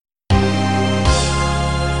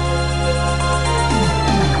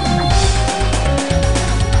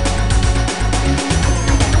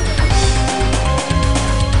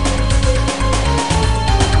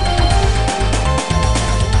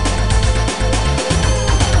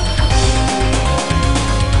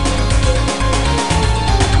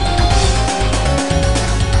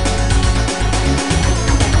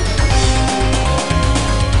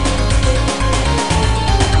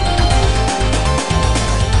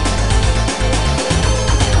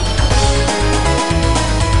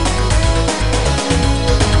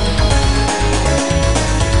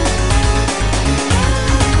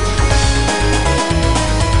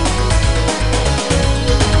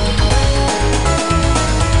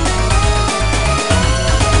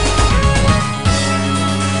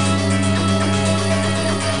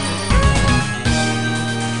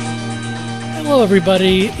Hello,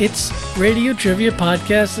 everybody. It's Radio Trivia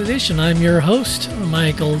Podcast Edition. I'm your host,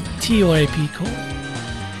 Michael TYP Cole.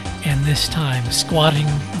 And this time,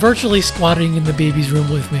 virtually squatting in the baby's room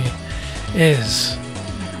with me is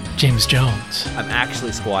James Jones. I'm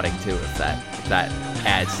actually squatting too, if that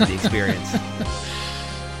adds to the experience.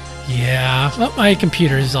 Yeah, well, my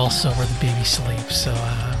computer is also where the baby sleeps, so,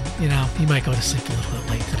 he might go to sleep a little bit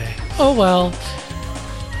late today. Oh, well.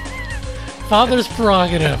 Father's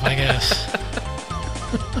prerogative, I guess.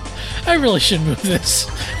 I really should move this.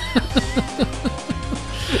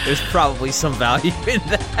 There's probably some value in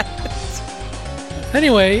that.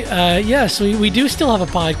 Anyway, yes, we do still have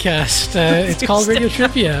a podcast. It's called Radio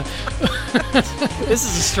Trivia. This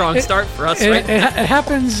is a strong start for us, right? It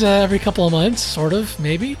happens every couple of months, sort of,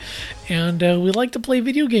 maybe. And we like to play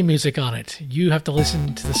video game music on it. You have to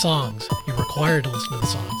listen to the songs. You're required to listen to the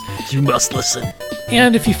songs. You must listen.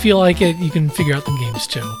 And if you feel like it, you can figure out the games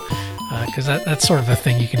too. Because that's sort of the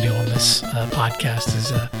thing you can do on this podcast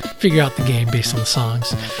is figure out the game based on the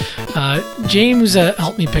songs. James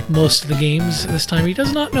helped me pick most of the games this time. He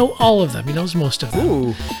does not know all of them. He knows most of them.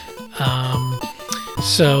 Ooh.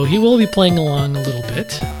 So he will be playing along a little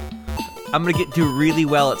bit. I'm going to do really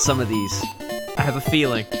well at some of these. I have a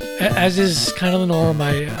feeling. As is kind of the norm,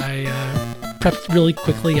 I prepped really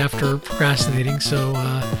quickly after procrastinating, so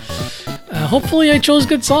hopefully I chose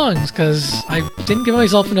good songs, because I didn't give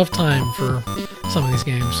myself enough time for some of these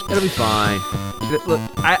games. It'll be fine. Look,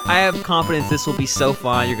 I have confidence this will be so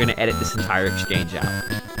fun, you're going to edit this entire exchange out.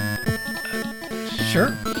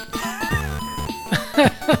 Sure.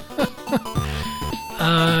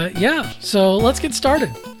 Yeah, so let's get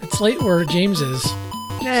started. It's late where James is,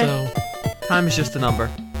 so... Time is just a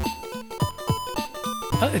number.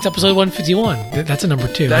 It's episode 151. That's a number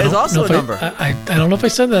too. That is also a number. I don't know if I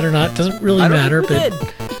said that or not. It doesn't really matter, but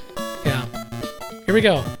yeah. Here we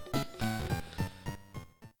go.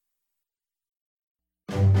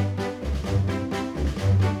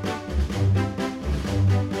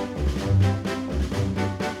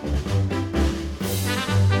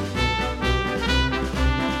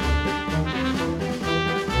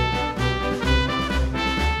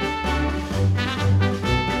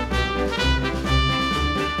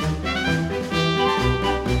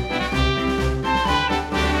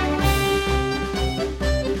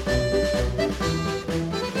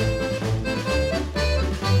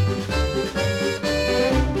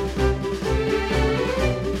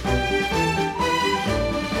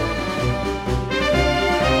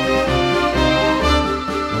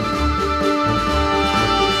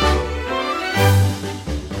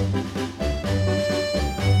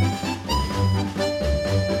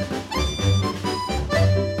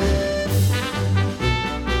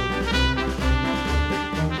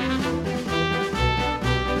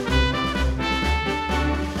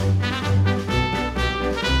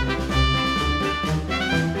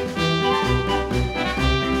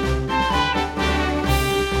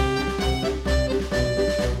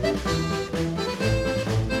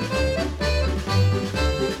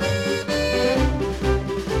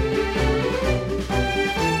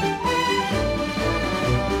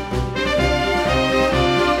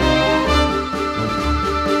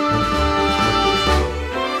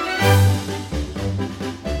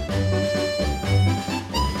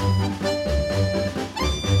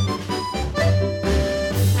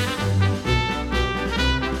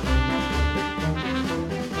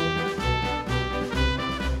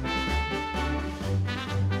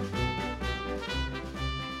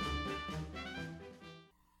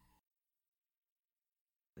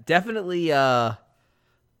 Definitely, I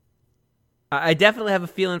definitely have a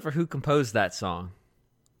feeling for who composed that song.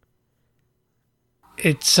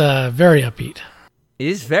 It's very upbeat. It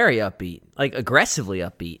is very upbeat, like aggressively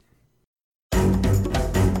upbeat.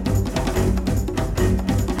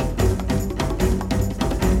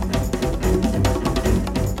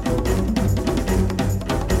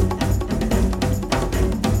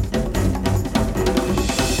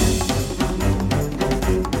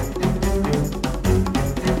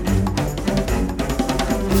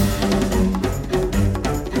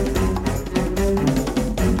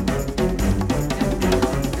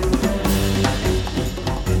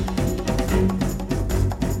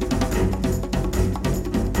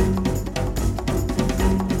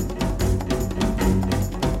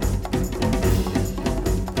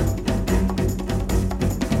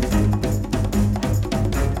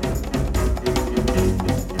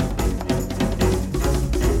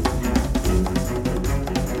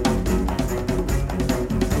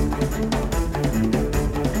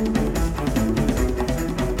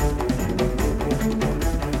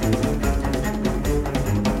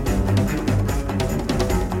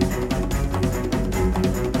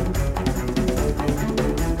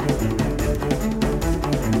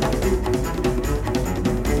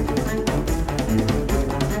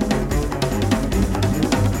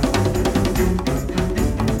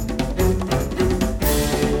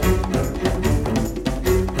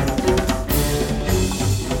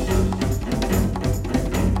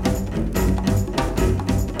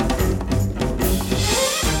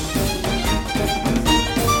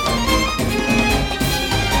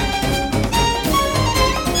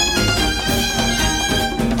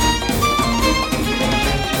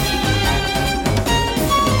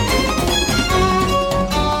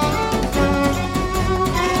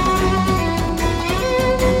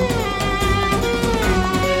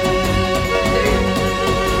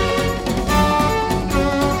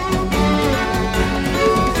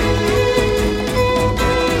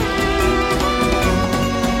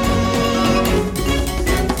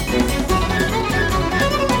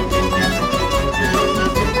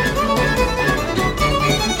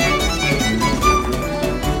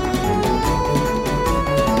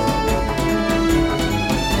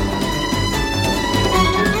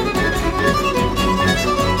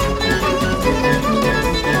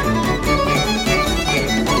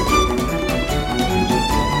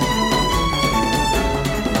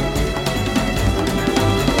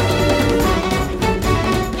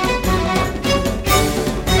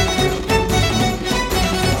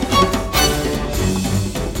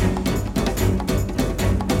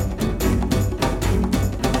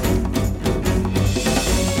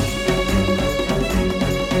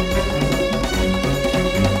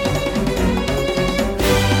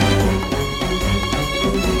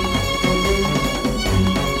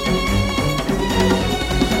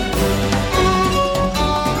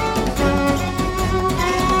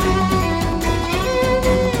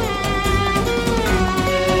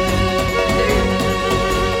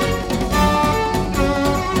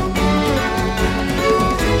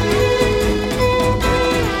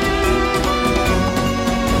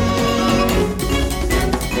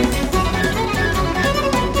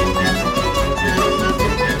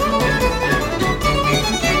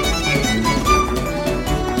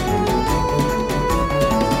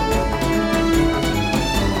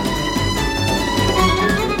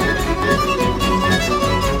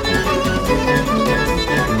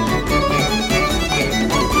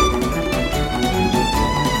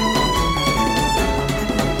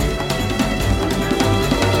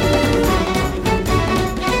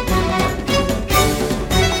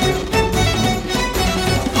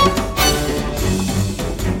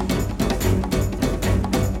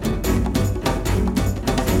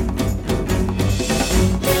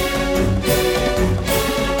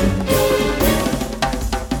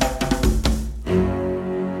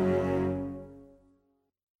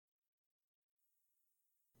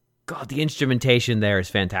 the instrumentation there is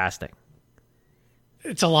fantastic.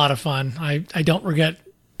 It's a lot of fun. I don't regret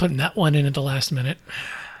putting that one in at the last minute.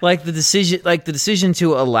 Like the decision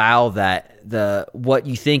to allow what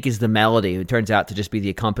you think is the melody, it turns out to just be the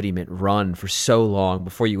accompaniment, run for so long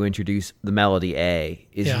before you introduce the melody A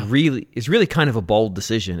is really kind of a bold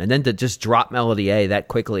decision. And then to just drop melody A that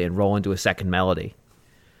quickly and roll into a second melody.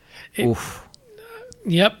 Oof.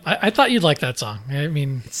 Yep. I thought you'd like that song. I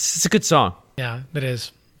mean, it's a good song. Yeah, it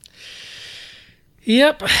is.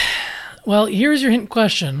 Yep. Well, here's your hint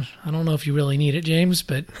question. I don't know if you really need it, James,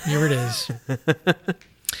 but here it is.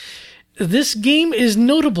 This game is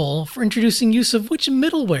notable for introducing use of which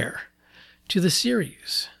middleware to the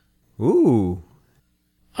series? Ooh.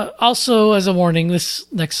 Also, as a warning, this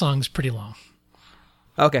next song's pretty long.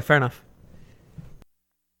 Okay, fair enough.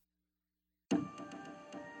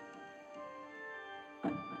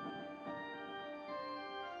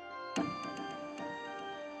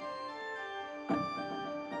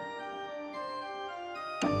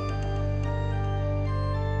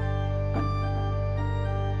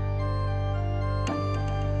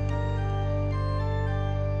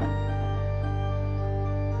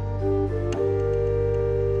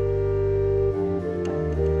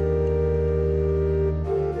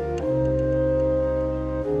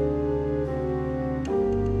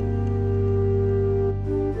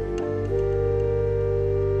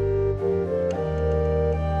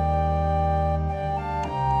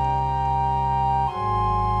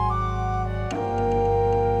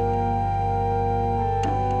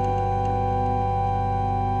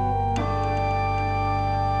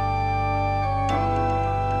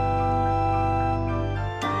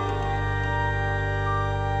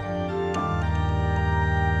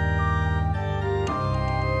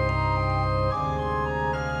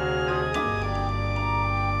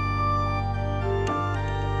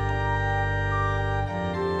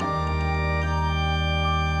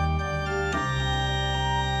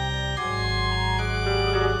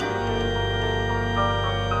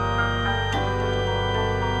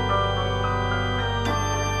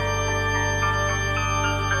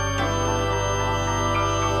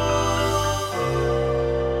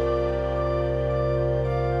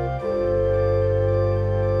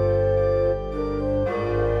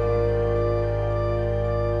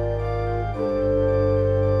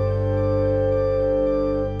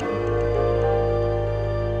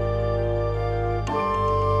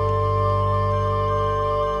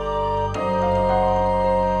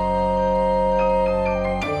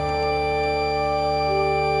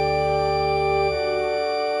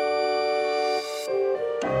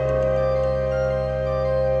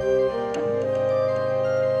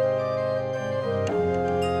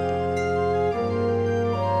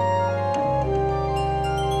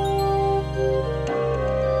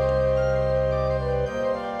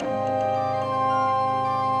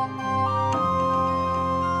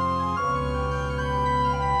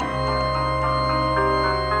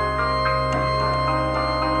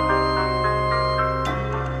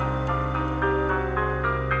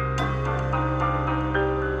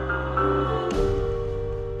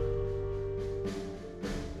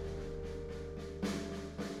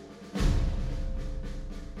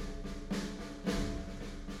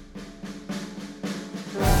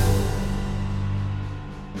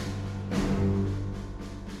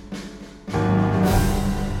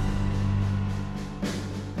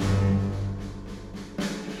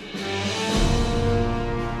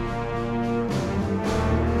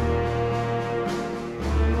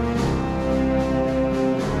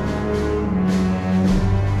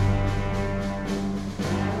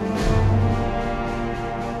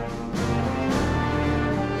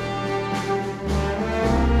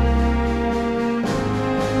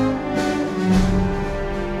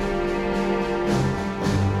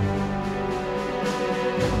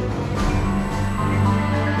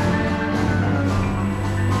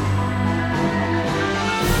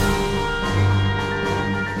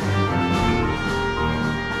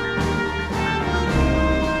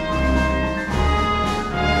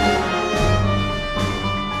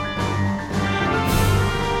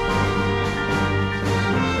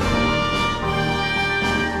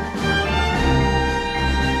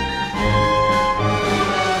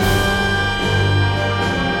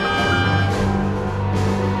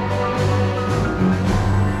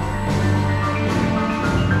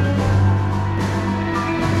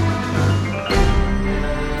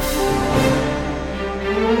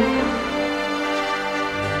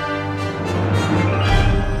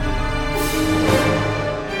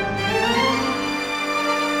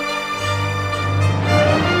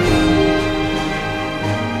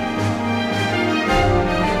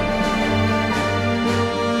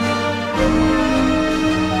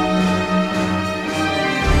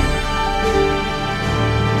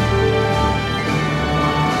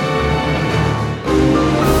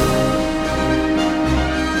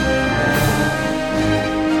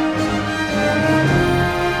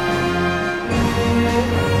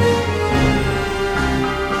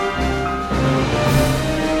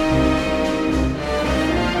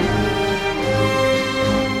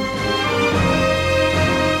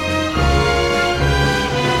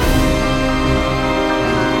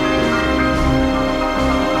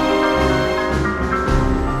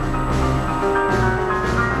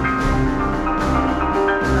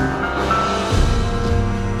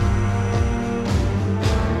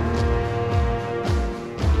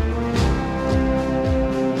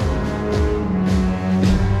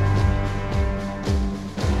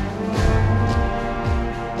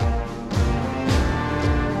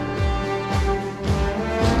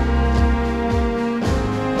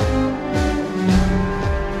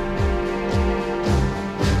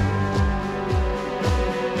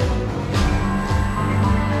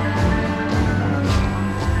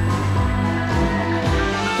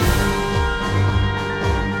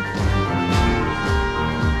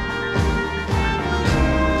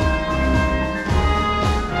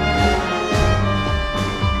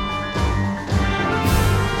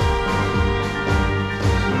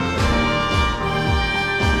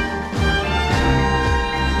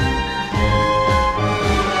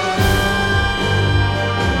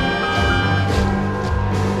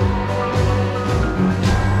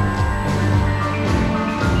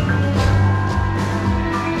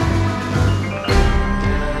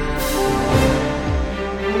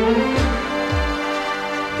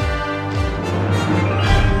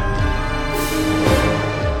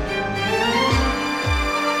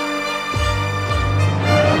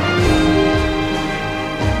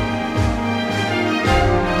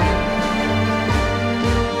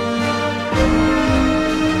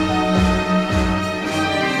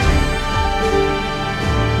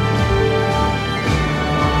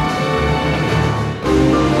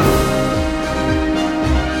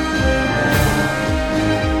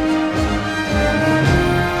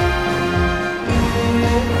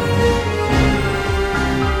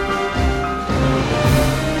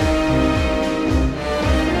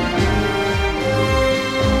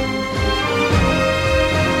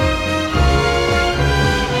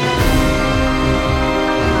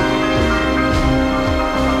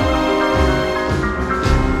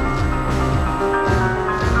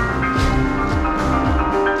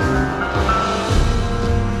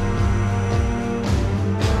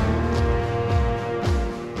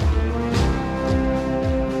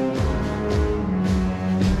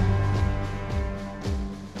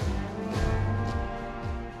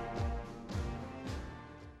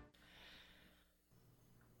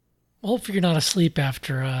 hopefully you're not asleep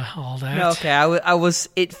after all that. No, okay, I was.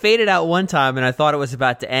 It faded out one time, and I thought it was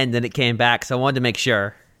about to end, and it came back, so I wanted to make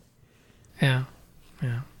sure. Yeah.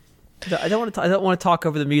 I don't want to talk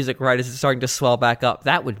over the music right as it's starting to swell back up.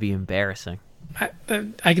 That would be embarrassing. I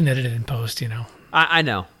can edit it in post, I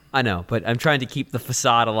know, but I'm trying to keep the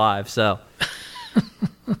facade alive. So,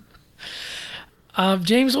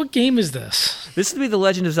 James, what game is this? This would be The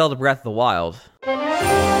Legend of Zelda: Breath of the Wild.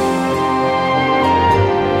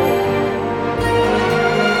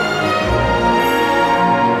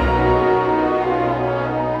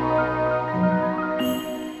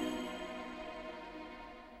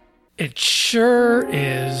 It sure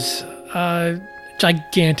is a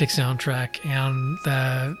gigantic soundtrack, and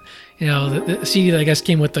the CD that I guess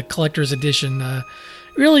came with the collector's edition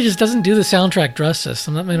really just doesn't do the soundtrack justice.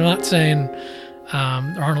 I'm not saying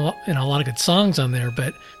there aren't a lot of good songs on there,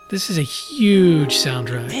 but this is a huge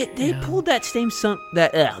soundtrack. They pulled that same stunt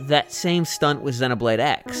that same stunt with Xenoblade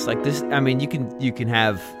X. Like this, I mean, you can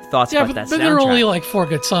have thoughts about that soundtrack. But there are only like 4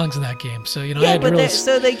 good songs in that game, so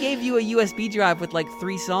so they gave you a USB drive with like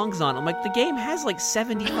 3 songs on. I'm like, the game has like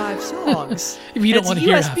 75 songs. If you don't want to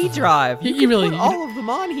hear half USB drive, you really put all of them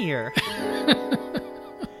on here.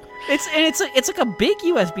 It's like a big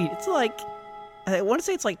USB. It's like, I want to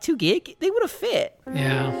say it's like 2 gig. They would have fit.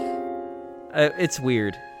 Yeah. It's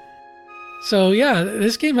weird. So yeah,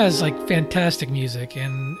 this game has like fantastic music,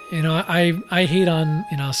 and I hate on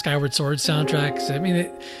Skyward Sword soundtracks. I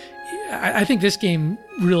mean, I think this game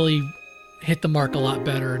really hit the mark a lot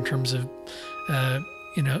better in terms of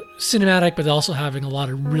cinematic, but also having a lot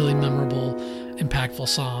of really memorable, impactful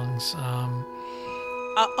songs.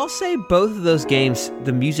 I'll say both of those games,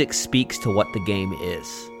 the music speaks to what the game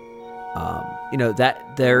is.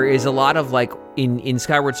 That there is a lot of like in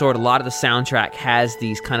Skyward Sword, a lot of the soundtrack has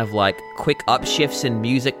these kind of like quick upshifts in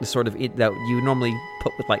music, the sort of that you normally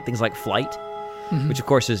put with like things like Flight, which of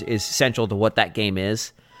course is central to what that game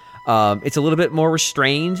is. It's a little bit more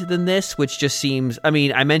restrained than this, which just seems. I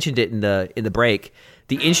mean, I mentioned it in the break.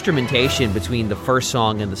 The instrumentation between the first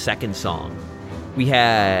song and the second song, we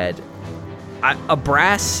had a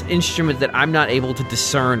brass instrument that I'm not able to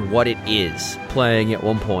discern what it is playing at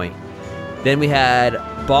one point. Then we had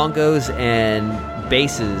bongos and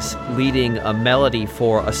basses leading a melody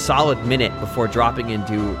for a solid minute before dropping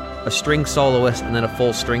into a string soloist and then a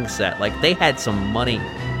full string set. Like, they had some money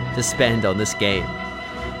to spend on this game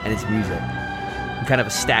and its music in kind of a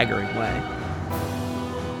staggering way.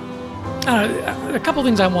 A couple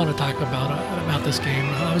things I want to talk about this game.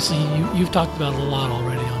 Obviously, you've talked about it a lot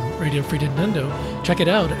already on Radio Free Nintendo. Check it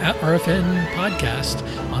out at RFN Podcast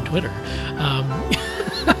on Twitter.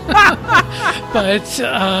 But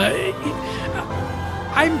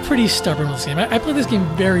I'm pretty stubborn with this game. I play this game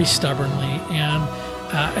very stubbornly, and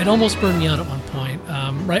it almost burned me out at one point.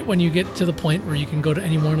 Right when you get to the point where you can go to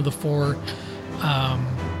any one of the 4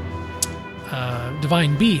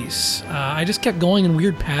 divine beasts, I just kept going in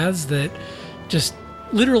weird paths that just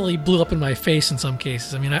literally blew up in my face in some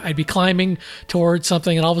cases. I mean, I'd be climbing towards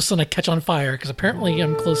something, and all of a sudden I catch on fire because apparently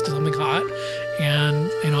I'm close to something hot,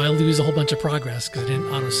 and I lose a whole bunch of progress because I didn't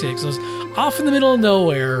auto-save. So I was off in the middle of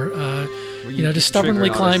nowhere, just stubbornly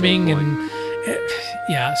climbing, and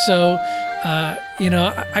yeah. So I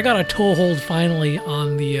got a toehold finally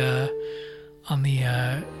on the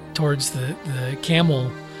towards the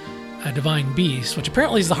camel divine beast, which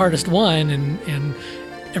apparently is the hardest one, and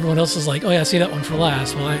everyone else is like, oh yeah, save that one for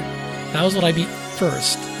last. Well, that was what I beat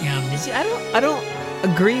first. And see, I don't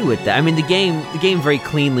agree with that. I mean, the game very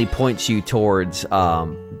cleanly points you towards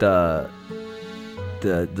the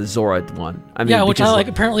Zora one. I mean, yeah, which I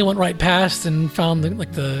apparently went right past and found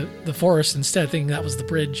the forest instead, thinking that was the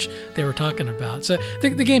bridge they were talking about. So the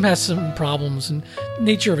game has some problems, and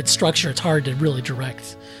nature of its structure, it's hard to really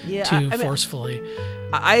direct forcefully.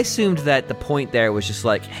 I assumed that the point there was just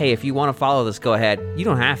like, hey, if you want to follow this, go ahead. You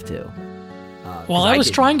don't have to. Well, I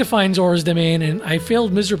was trying to find Zora's Domain, and I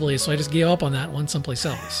failed miserably, so I just gave up on that one someplace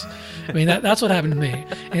else. I mean, that's what happened to me.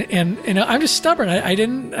 And I'm just stubborn. I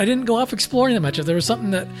didn't go off exploring that much. If there was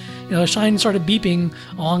something that, Shine started beeping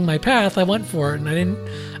along my path, I went for it, and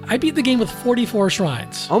I beat the game with 44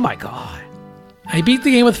 shrines. Oh my God. I beat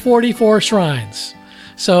the game with 44 shrines.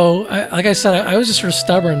 So, like I said, I was just sort of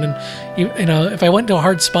stubborn, and if I went to a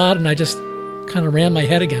hard spot and I just kind of ran my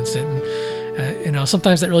head against it, and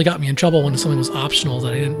sometimes that really got me in trouble when something was optional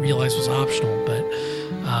that I didn't realize was optional. But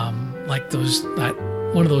like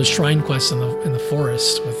one of those shrine quests in the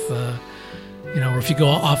forest with where if you go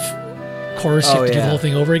off course, you have to do the whole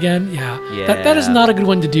thing over again. Yeah. That is not a good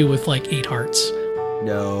one to do with like 8 hearts.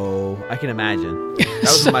 No, I can imagine.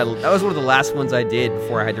 That was one of the last ones I did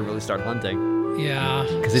before I had to really start hunting. Yeah.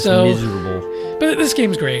 Because it's miserable. But this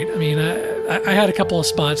game's great. I mean, I had a couple of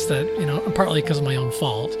spots that, partly because of my own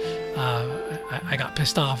fault, I got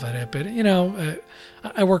pissed off at it. But,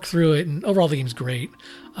 I worked through it, and overall the game's great.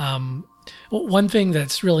 One thing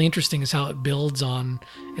that's really interesting is how it builds on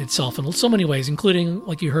itself in so many ways, including,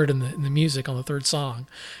 like you heard in the music on the third song.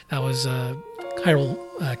 That was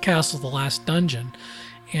Hyrule Castle, the last dungeon.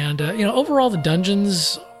 And, overall the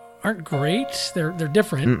dungeons aren't great. They're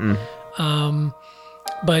different.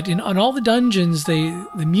 But on all the dungeons,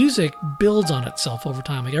 the music builds on itself over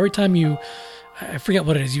time. Like every time I forget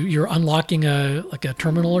what it is, you're unlocking a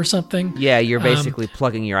terminal or something. Yeah, you're basically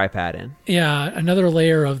plugging your iPad in. Yeah, another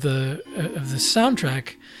layer of the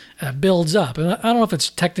soundtrack builds up, and I don't know if it's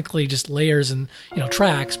technically just layers and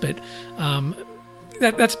tracks, but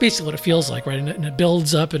that's basically what it feels like, right? And it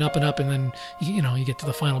builds up and up and up, and then you get to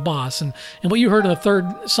the final boss. And what you heard in the third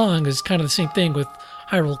song is kind of the same thing with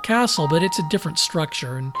Hyrule Castle, but it's a different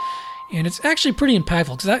structure, and it's actually pretty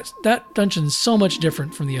impactful because that dungeon's so much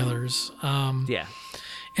different from the others. Yeah.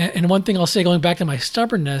 And one thing I'll say, going back to my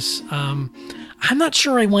stubbornness, I'm not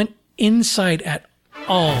sure I went inside at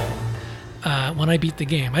all when I beat the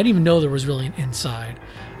game. I didn't even know there was really an inside,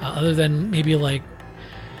 other than maybe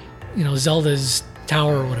Zelda's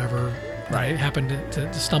tower or whatever. Right. I happened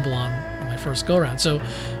to stumble on my first go around. So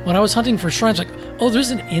when I was hunting for shrines, like, oh,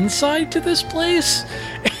 there's an inside to this place.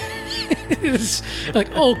 It's like,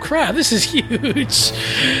 oh crap, this is huge.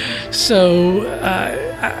 So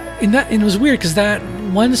and it was weird because that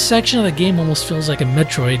one section of the game almost feels like a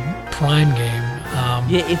Metroid Prime game.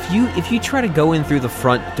 If you try to go in through the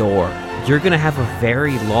front door, you're gonna have a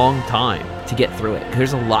very long time to get through it because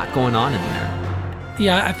there's a lot going on in there.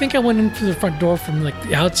 Yeah, I think I went in through the front door from the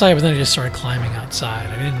outside, but then I just started climbing outside.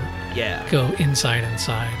 I didn't go inside, and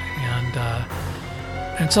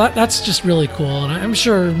so that's just really cool. And I'm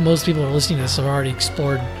sure most people who are listening to this have already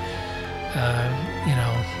explored,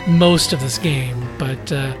 most of this game.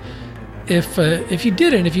 But if you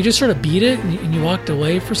didn't, if you just sort of beat it and you walked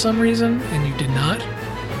away for some reason and you did not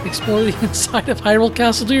explore the inside of Hyrule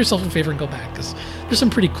Castle, do yourself a favor and go back because there's some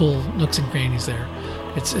pretty cool nooks and crannies there.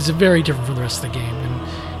 It's very different from the rest of the game,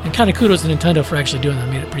 and kind of kudos to Nintendo for actually doing that.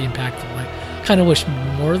 Made it pretty impactful. I kind of wish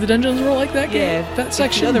more of the dungeons were like that game, that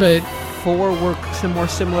section. But 4 were more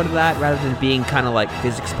similar to that, rather than being kind of like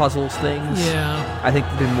physics puzzles things. Yeah, I think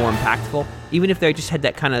they've been more impactful. Even if they just had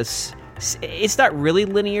that kind of, it's not really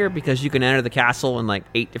linear because you can enter the castle in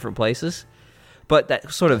 8 different places, but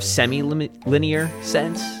that sort of semi-linear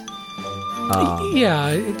sense.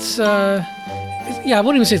 I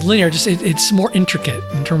wouldn't even say it's linear. Just it's more intricate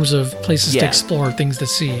in terms of places to explore, things to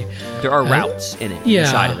see. There are routes in it,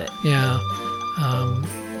 inside of it. Yeah,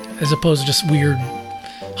 as opposed to just weird,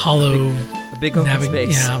 hollow, a big open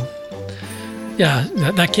space. Yeah.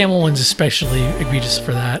 That camel one's especially egregious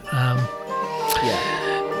for that.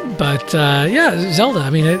 But Zelda. I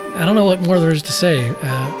mean, I don't know what more there is to say.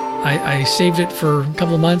 I saved it for a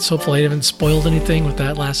couple of months. Hopefully, I haven't spoiled anything with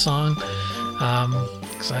that last song.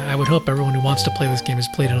 Because I would hope everyone who wants to play this game has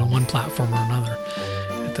played it on one platform or another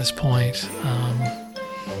at this point.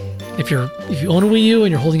 If you own a Wii U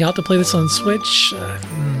and you're holding out to play this on Switch, I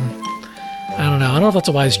don't know. I don't know if that's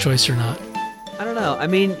a wise choice or not. I don't know. I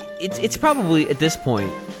mean, it's probably at this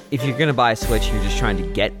point, if you're gonna buy a Switch, you're just trying to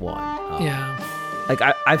get one.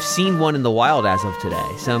 I've seen one in the wild as of today,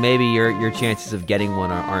 so maybe your chances of getting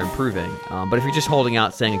one are improving. But if you're just holding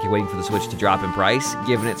out, saying you're waiting for the Switch to drop in price,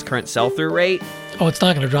 given its current sell-through rate, it's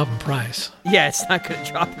not going to drop in price. Yeah, it's not going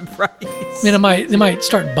to drop in price. I mean, they might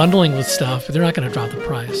start bundling with stuff, but they're not going to drop the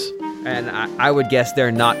price. And I would guess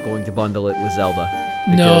they're not going to bundle it with Zelda.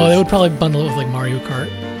 No, they would probably bundle it with Mario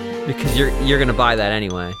Kart. Because you're going to buy that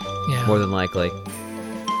anyway. Yeah. More than likely.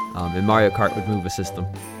 And Mario Kart would move a system.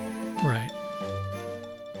 Right.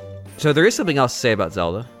 So there is something else to say about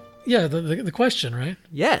Zelda. Yeah, the question, right?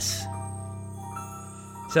 Yes.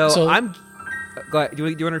 So I'm... Go ahead. Do you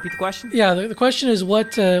want to repeat the question? Yeah, the question is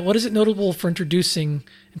what is it notable for introducing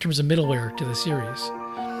in terms of middleware to the series?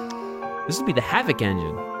 This would be the Havok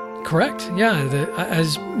engine. Correct. Yeah,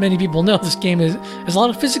 as many people know, this game has a lot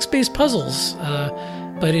of physics-based puzzles,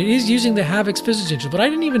 but it is using the Havok's physics engine. But I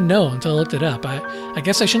didn't even know until I looked it up. I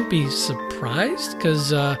guess I shouldn't be surprised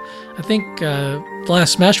because I think the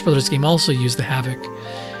last Smash Brothers game also used the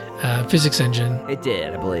Havok physics engine. It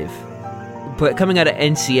did, I believe. But coming out of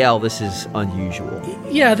NCL, this is unusual.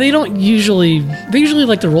 Yeah, they usually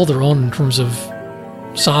like to roll their own in terms of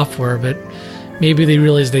software, but maybe they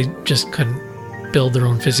realized they just couldn't build their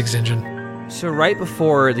own physics engine. So right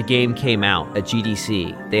before the game came out at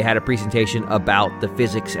GDC, they had a presentation about the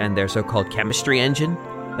physics and their so-called chemistry engine.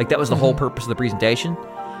 That was the whole purpose of the presentation.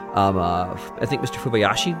 I think Mr.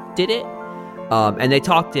 Fubayashi did it. And they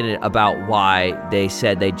talked in it about why they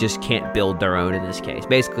said they just can't build their own in this case.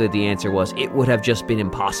 Basically, the answer was it would have just been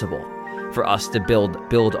impossible for us to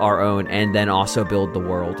build our own and then also build the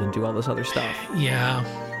world and do all this other stuff. Yeah.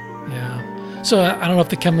 So I don't know if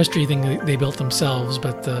the chemistry thing they built themselves,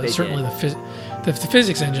 but certainly the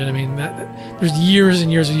physics engine. I mean, there's years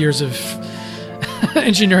and years of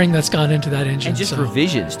engineering that's gone into that engine. And just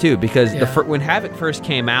revisions, too, because when Havok first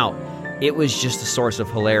came out, it was just a source of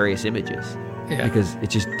hilarious images. Yeah. Because it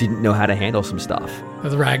just didn't know how to handle some stuff.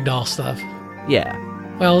 The ragdoll stuff. Yeah.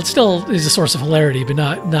 Well, it still is a source of hilarity, but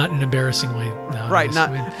not in an embarrassing way. Right,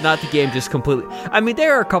 not the game just completely... I mean,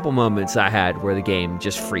 there are a couple moments I had where the game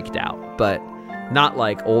just freaked out, but not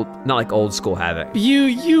like old school Havok.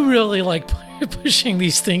 You really like pushing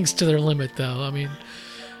these things to their limit, though. I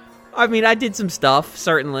mean, I did some stuff,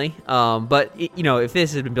 certainly, but if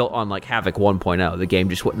this had been built on like Havok 1.0, the game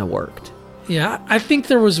just wouldn't have worked. Yeah, I think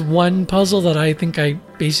there was one puzzle that I think I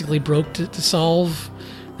basically broke to solve.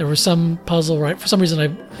 There was some puzzle, right? For some reason, I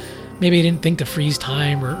didn't think to freeze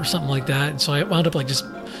time or something like that, and so I wound up like just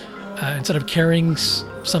instead of carrying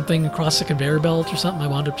something across the conveyor belt or something, I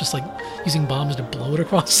wound up just like using bombs to blow it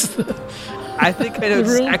across the. I think I know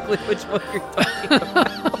exactly which one you're talking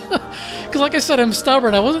about. Because, like I said, I'm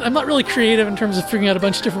stubborn. I'm not really creative in terms of figuring out a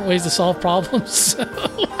bunch of different ways to solve problems. So.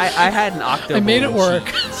 I had an octo. I made it work.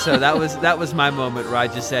 So that was my moment where I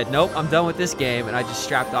just said, "Nope, I'm done with this game," and I just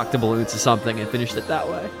strapped octoballoons to something and finished it that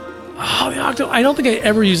way. Oh, I don't think I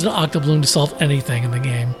ever used an octoballoon to solve anything in the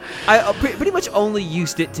game. I pretty much only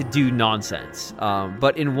used it to do nonsense.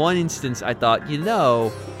 But in one instance, I thought,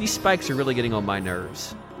 these spikes are really getting on my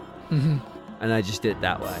nerves. Mm-hmm. And I just did it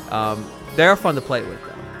that way. They are fun to play with,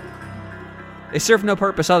 though. They serve no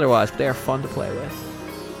purpose otherwise, but they are fun to play with.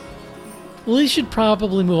 Well, we should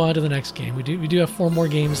probably move on to the next game. We do have 4 more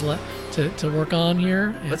games left to work on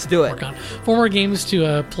here. Let's do it. 4 more games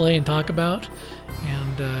to play and talk about.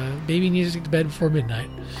 And baby needs to get to bed before midnight.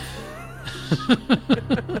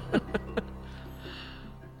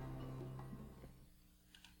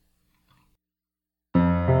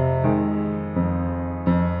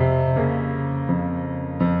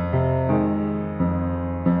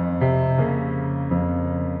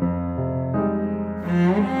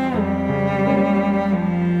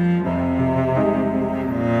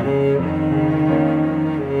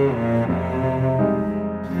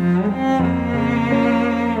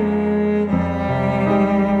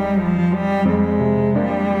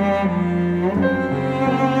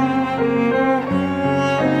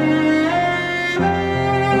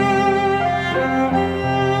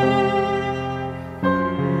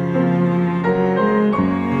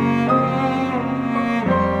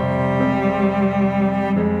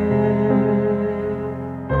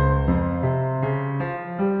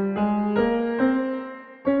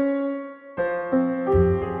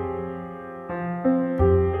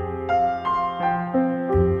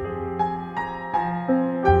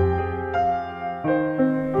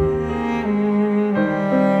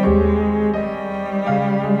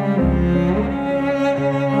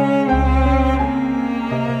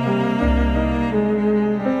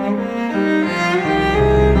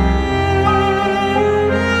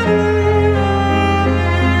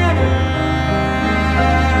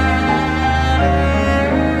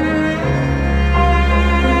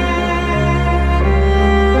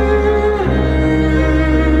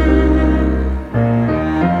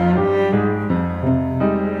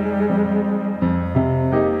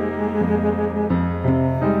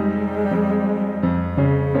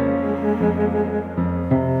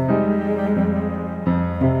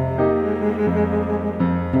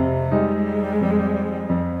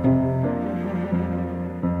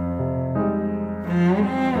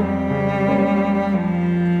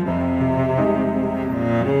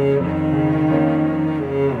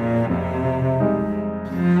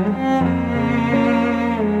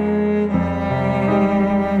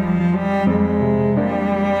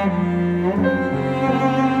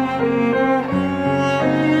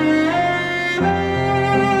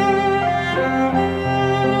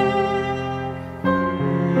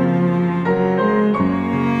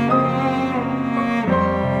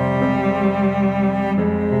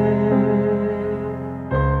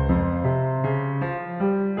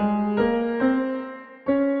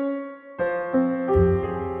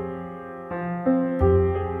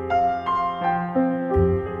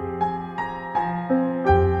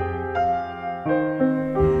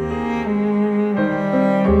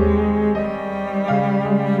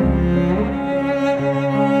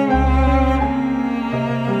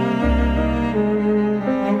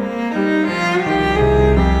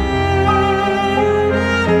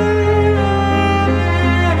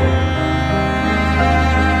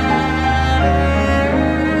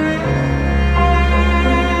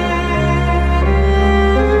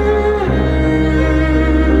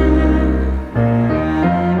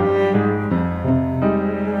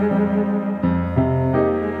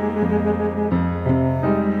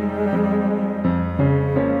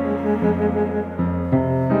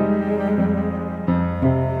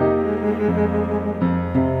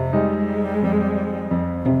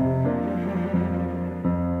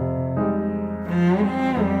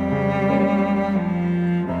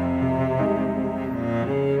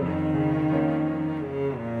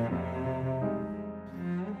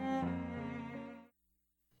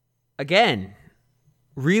 Again,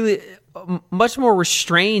 really much more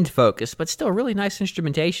restrained focus, but still really nice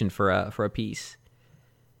instrumentation for a piece.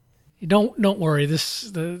 Don't worry.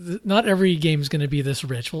 Not every game is going to be this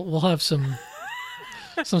rich. We'll have some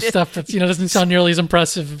stuff that doesn't sound nearly as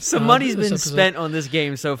impressive. Some money's been spent on this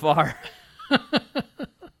game so far.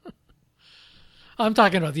 I'm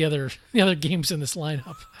talking about the other games in this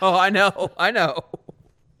lineup. Oh, I know.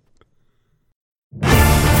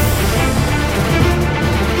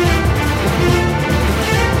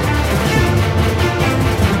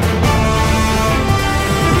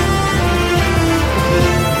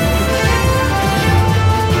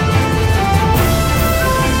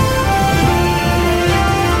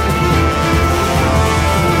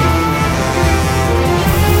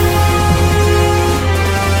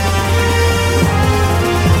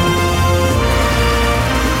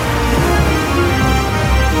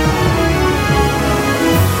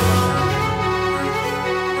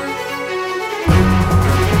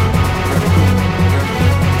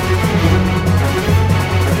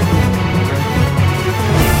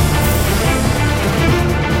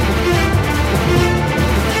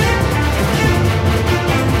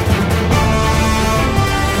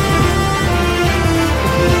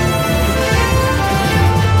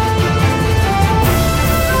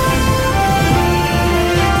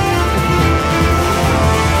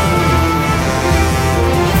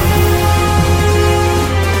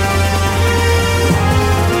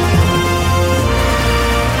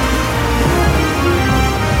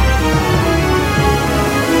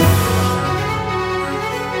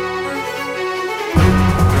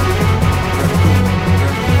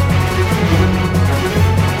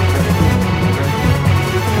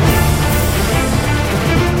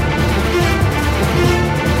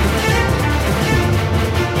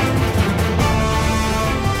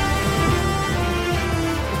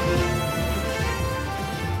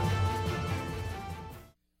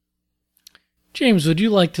 James, would you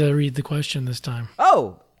like to read the question this time?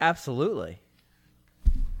 Oh, absolutely.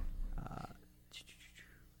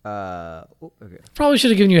 Okay. Probably should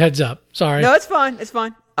have given you a heads up. Sorry. No, it's fine.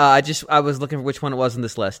 I was looking for which one it was in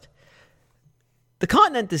this list. The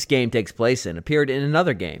continent this game takes place in appeared in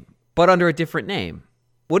another game, but under a different name.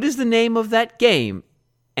 What is the name of that game?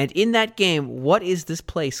 And in that game, what is this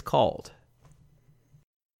place called?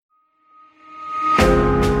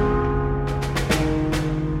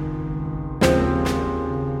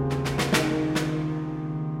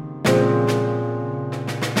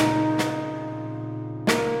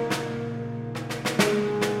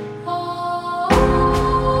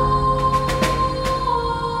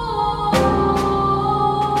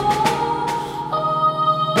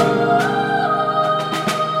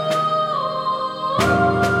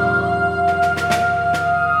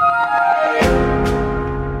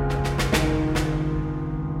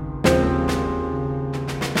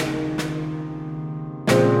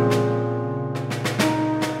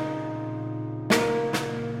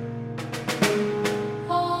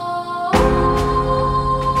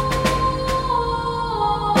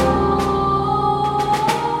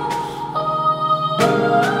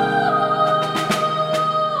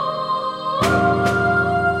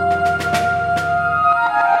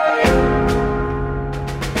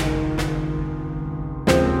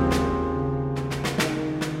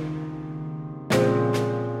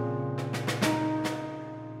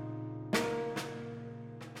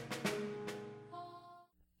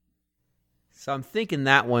 So I'm thinking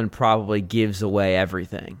that one probably gives away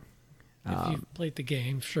everything. If you've played the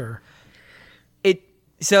game, sure.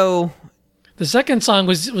 So the second song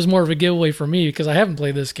was more of a giveaway for me because I haven't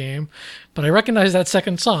played this game, but I recognize that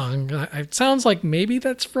second song. It sounds like maybe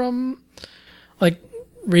that's from like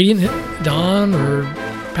Radiant Dawn or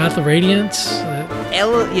Path of Radiance.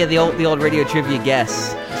 The old radio trivia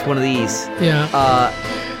guess. It's one of these. Yeah.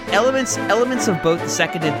 Elements of both the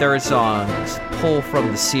second and third songs pull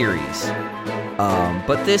from the series.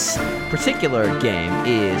 But this particular game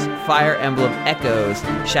is Fire Emblem Echoes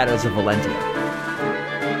Shadows of Valentia.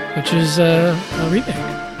 Which is a remake.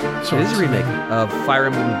 It is a remake of Fire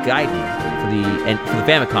Emblem Gaiden for the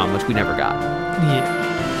Famicom, which we never got.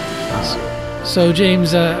 Yeah. So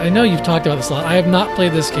James, I know you've talked about this a lot. I have not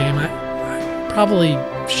played this game. I probably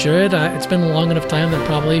should. It's been a long enough time that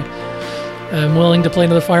probably I'm willing to play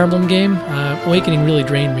another Fire Emblem game. Awakening really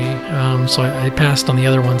drained me, so I passed on the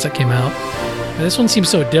other ones that came out. This one seems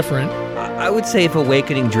so different. I would say if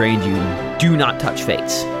Awakening drained you, do not touch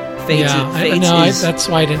Fates. That's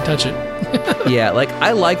why I didn't touch it. Yeah, like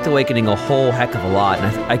I liked Awakening a whole heck of a lot,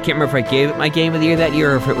 and I can't remember if I gave it my game of the year that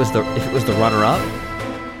year or if it was the runner-up.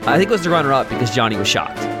 I think it was the runner-up because Johnny was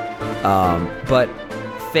shocked. But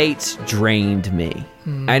Fates drained me.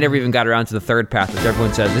 I never even got around to the third path, which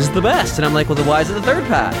everyone says is the best, and I'm like, well, then why is it the third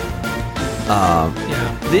path?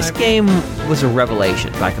 This game was a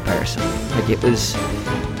revelation by comparison. Like it was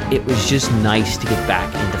just nice to get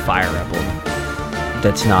back into Fire Emblem.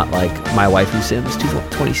 That's not like My Waifu Sims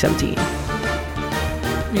 2017.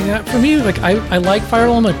 I mean, for me, like I like Fire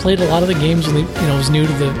Emblem. I played a lot of the games when it was new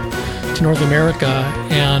to North America,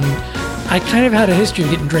 and I kind of had a history of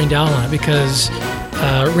getting drained down on it because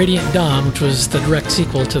Radiant Dawn, which was the direct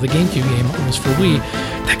sequel to the GameCube game, almost for Wii,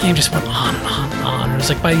 that game just went on and on and on. And it was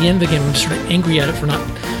like by the end of the game, I'm just sort of angry at it for not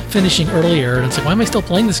finishing earlier. And it's like, why am I still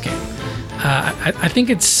playing this game? I think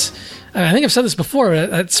I've said this before.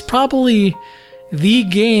 It's probably the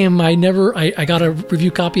game I got a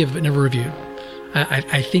review copy of, but never reviewed.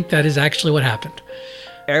 I think that is actually what happened.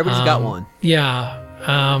 Everybody's got one. Yeah.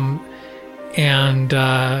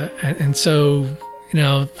 And so,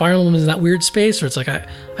 Fire Emblem is in that weird space where it's like I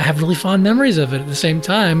have really fond memories of it. At the same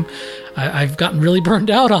time, I've gotten really burned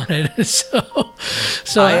out on it.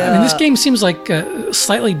 So I mean, this game seems like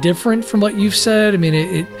slightly different from what you've said. I mean,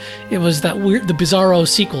 it was the Bizarro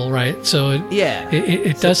sequel, right? So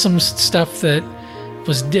it does some stuff that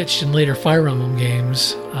was ditched in later Fire Emblem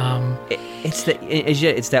games. It's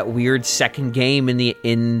that weird second game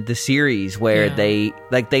in the series where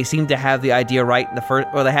they seem to have the idea right in the first,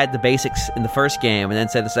 or they had the basics in the first game and then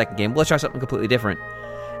said the second game, let's try something completely different.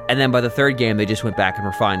 And then by the third game, they just went back and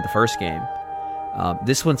refined the first game.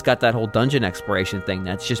 This one's got that whole dungeon exploration thing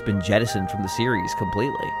that's just been jettisoned from the series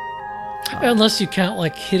completely. Unless you count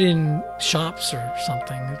like hidden shops or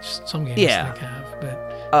something, which some games have.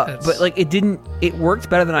 But like it worked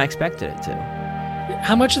better than I expected it to.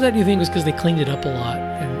 How much of that do you think was because they cleaned it up a lot?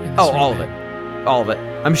 All of it.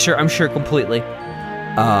 I'm sure completely.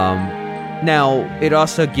 Now it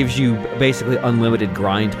also gives you basically unlimited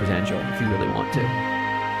grind potential if you really want to,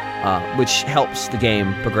 which helps the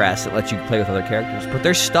game progress. It lets you play with other characters. But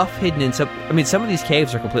there's stuff hidden in some. I mean, some of these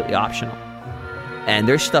caves are completely optional, and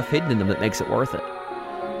there's stuff hidden in them that makes it worth it.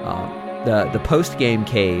 The post game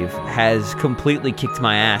cave has completely kicked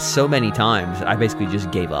my ass so many times that I basically just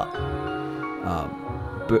gave up.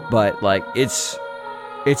 But like it's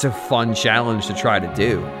a fun challenge to try to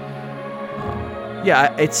do.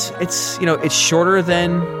 It's shorter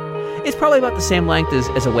than, it's probably about the same length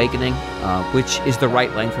as Awakening, which is the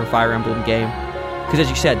right length for a Fire Emblem game. Because as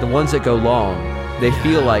you said, the ones that go long, they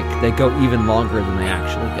feel like they go even longer than they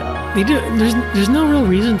actually go. They do. There's no real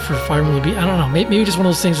reason for Fire Emblem to be. I don't know. Maybe just one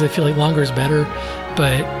of those things that I feel like longer is better,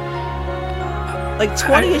 but like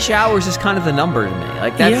 20-ish hours is kind of the number to me.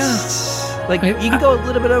 Like that's. Like, you can go a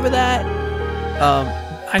little bit over that.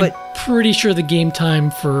 I'm pretty sure the game time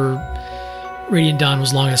for Radiant Dawn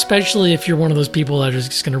was long, especially if you're one of those people that is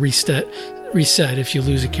just going to reset if you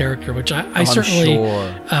lose a character, which I certainly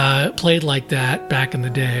played like that back in the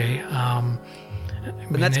day. And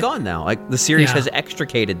that's gone now. Like, the series has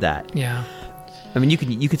extricated that. Yeah. I mean, you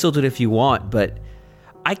can still do it if you want, but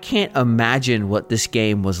I can't imagine what this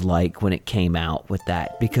game was like when it came out with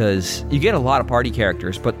that, because you get a lot of party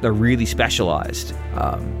characters, but they're really specialized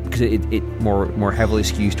because it more heavily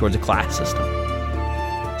skews towards a class system.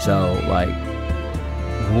 So like,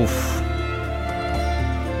 woof.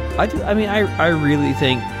 I really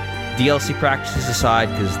think, DLC practices aside,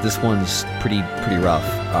 because this one's pretty rough.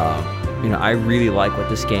 I really like what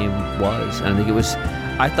this game was, and I think it was.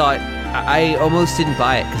 I almost didn't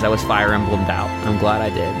buy it because I was Fire Emblemed out. I'm glad I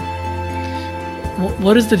did.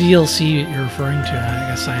 What is the DLC you're referring to? I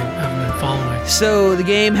guess I haven't been following. So the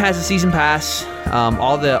game has a season pass.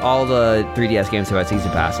 All the 3DS games have had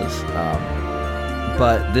season passes.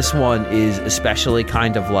 But this one is especially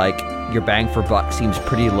kind of like your bang for buck seems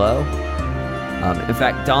pretty low. In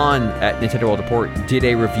fact, Don at Nintendo World Report did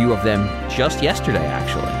a review of them just yesterday,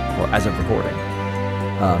 actually, or as of recording.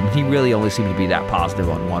 He really only seemed to be that positive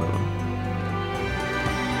on one of them.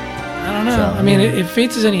 I don't know. So, I mean, if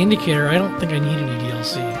Fates is any indicator, I don't think I need any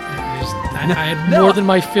DLC. I had more than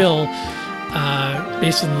my fill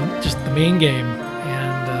based on just the main game.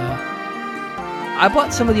 And I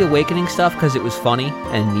bought some of the Awakening stuff because it was funny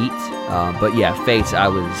and neat. But yeah, Fates,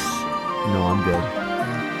 I'm good.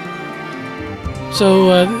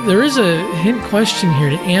 So there is a hint question here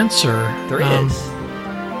to answer. There is.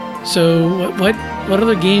 So what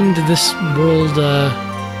other game did this world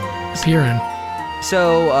appear in?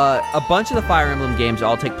 So a bunch of the Fire Emblem games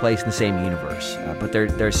all take place in the same universe, but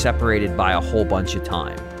they're separated by a whole bunch of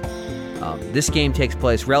time. This game takes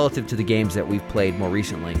place relative to the games that we've played more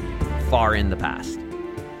recently, far in the past.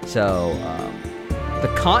 So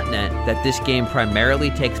the continent that this game primarily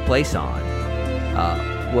takes place on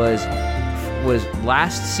was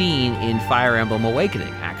last seen in Fire Emblem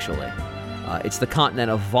Awakening, actually. It's the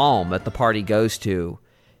continent of Valm that the party goes to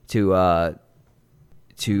deal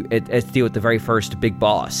with the very first big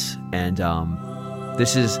boss. And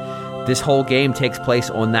this whole game takes place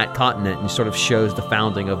on that continent and sort of shows the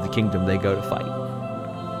founding of the kingdom they go to fight.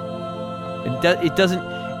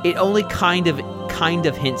 It only kind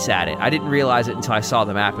of hints at it. I didn't realize it until I saw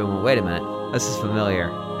the map and went, wait a minute, this is familiar.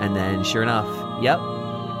 And then sure enough, yep,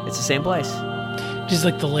 it's the same place. Just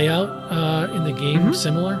like the layout in the game,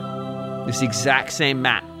 similar? It's the exact same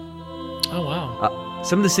map. Oh, wow.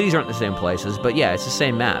 Some of the cities aren't the same places, but yeah, it's the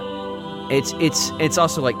same map. It's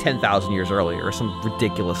also like 10,000 years earlier, or some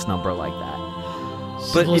ridiculous number like that.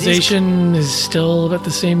 Civilization is still at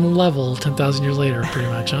the same level 10,000 years later, pretty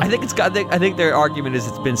much, huh? I think their argument is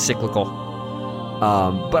it's been cyclical.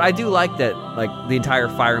 But I do like that, like, the entire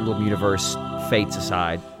Fire Emblem universe, Fates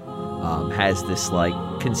aside, has this, like,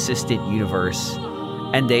 consistent universe,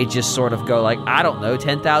 and they just sort of go like, I don't know,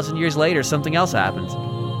 10,000 years later, something else happens.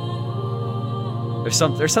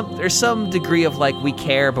 There's some degree of, like, we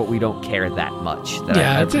care, but we don't care that much.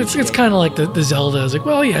 It's kind of like the Zelda. It's like,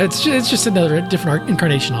 well, yeah, it's just another different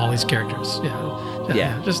incarnation of all these characters.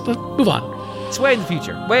 Yeah. Just move on. It's way in the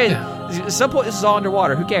future. At some point, this is all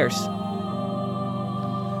underwater. Who cares?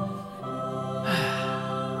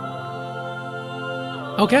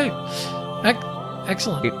 Okay.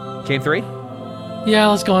 Excellent. Game 3? Yeah,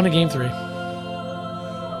 let's go on to game 3.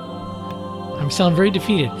 I'm sounding very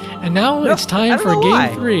defeated. And now it's time for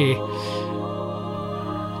game 3.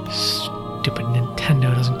 Stupid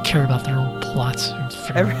Nintendo doesn't care about their own plots.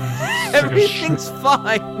 Everything's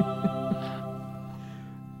fine.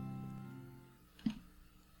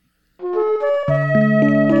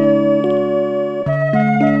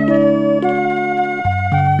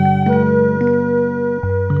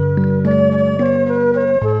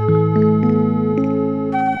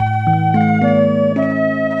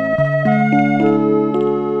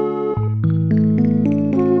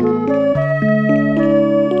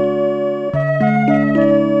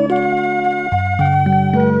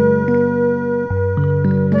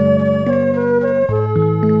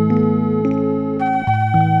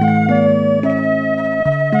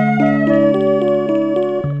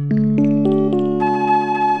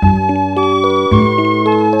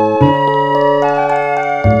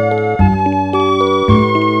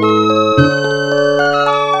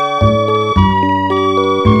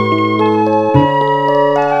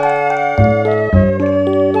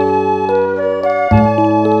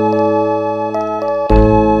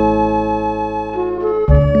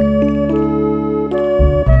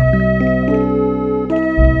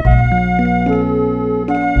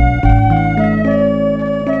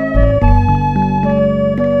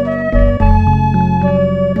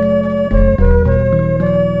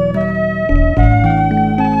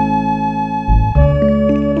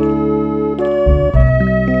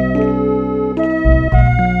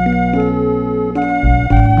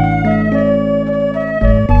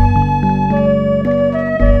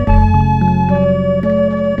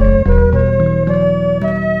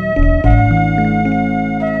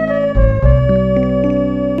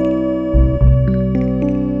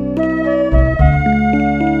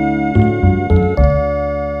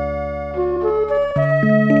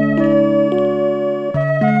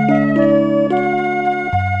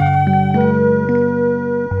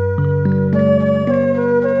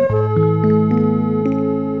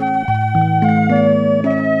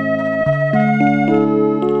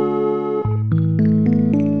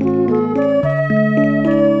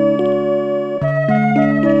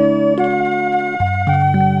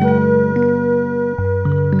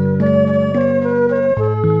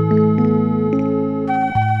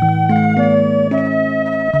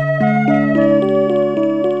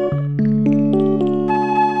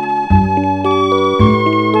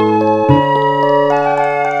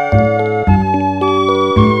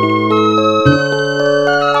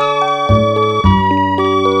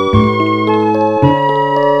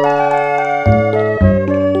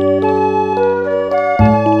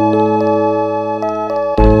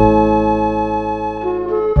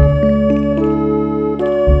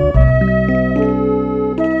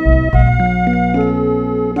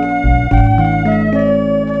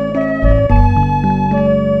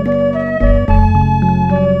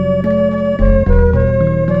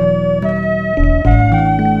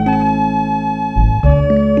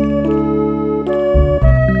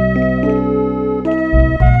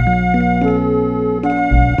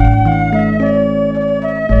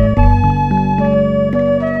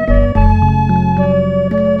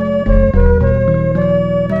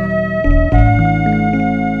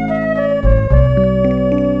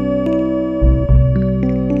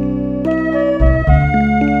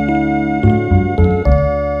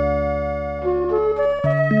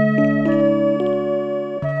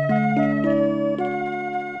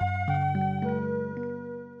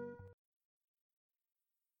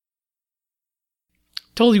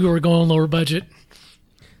 Told you we were going lower budget.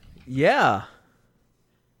 Yeah.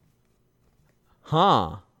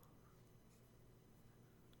 Huh.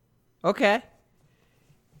 Okay.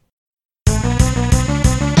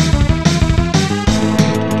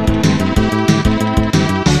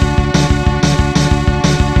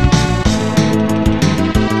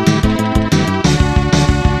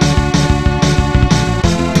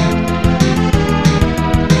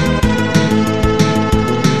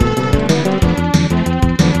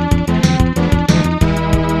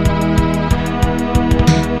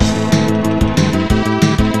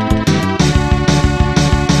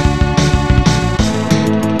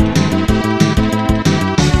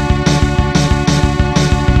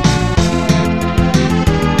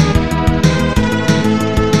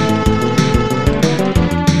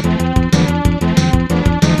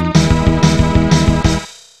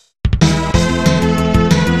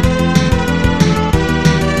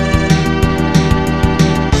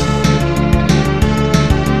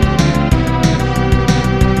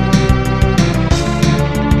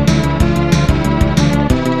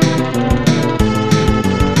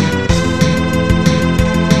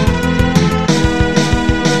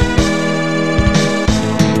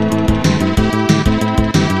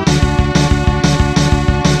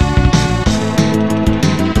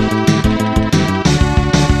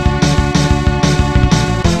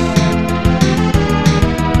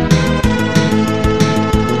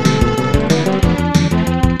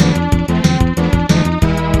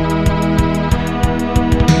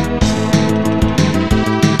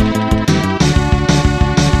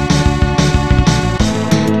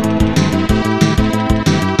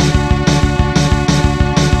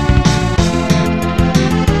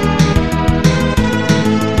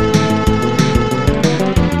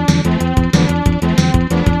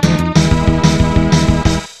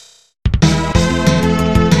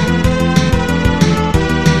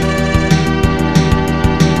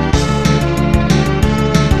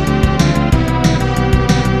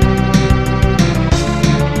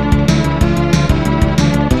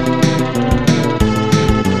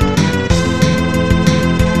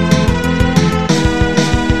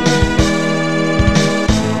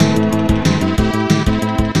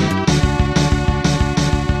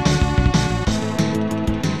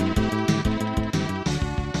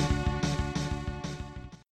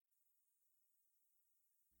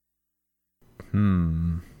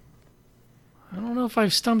 I don't know if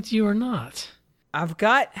I've stumped you or not. I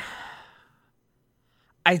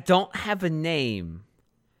don't have a name,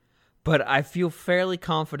 but I feel fairly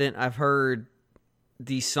confident I've heard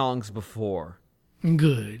these songs before.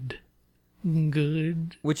 Good.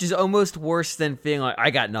 Which is almost worse than feeling like I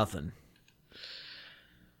got nothing.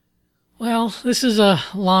 Well, this is a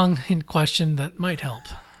long hint question that might help.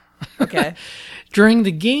 Okay. During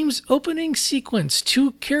the game's opening sequence,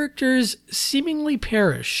 2 characters seemingly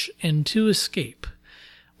perish and 2 escape.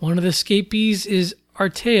 One of the escapees is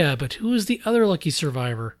Artea, but who is the other lucky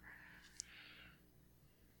survivor?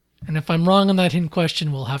 And if I'm wrong on that hint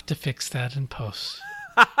question, we'll have to fix that in post.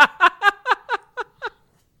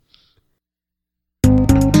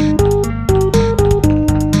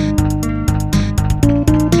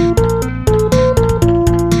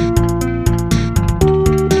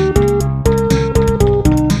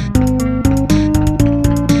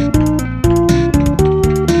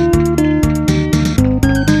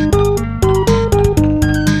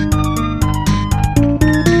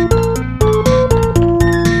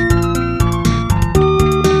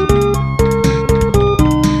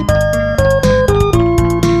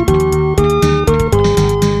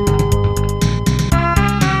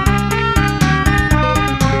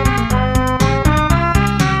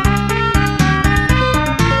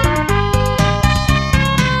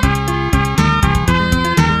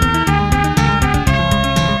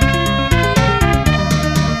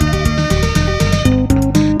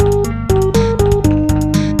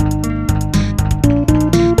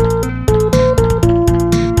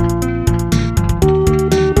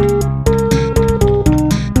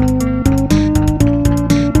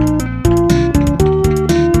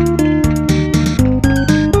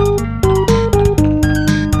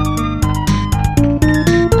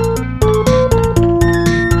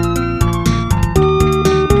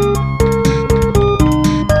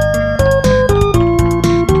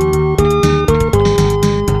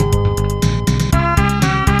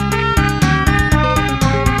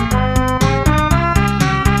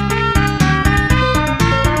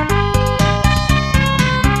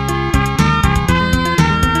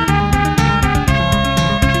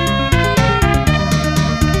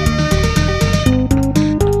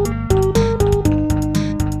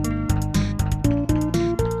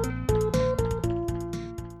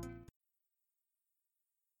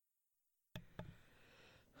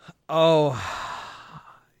 Oh,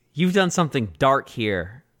 you've done something dark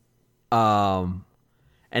here. And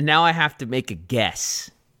now I have to make a guess.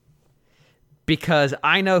 Because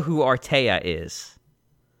I know who Artea is.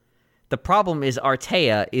 The problem is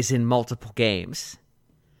Artea is in multiple games.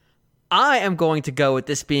 I am going to go with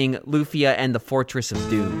this being Lufia and the Fortress of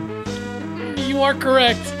Doom. You are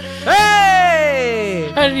correct. Hey!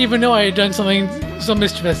 I didn't even know I had done something so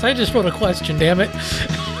mischievous. I just wrote a question, damn it.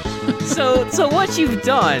 So what you've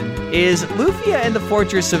done is Lufia and the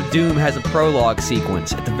Fortress of Doom has a prologue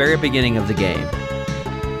sequence at the very beginning of the game.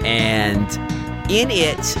 And in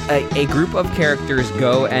it, a group of characters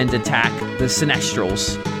go and attack the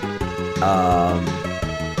Sinestrals.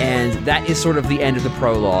 And that is sort of the end of the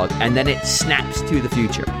prologue. And then it snaps to the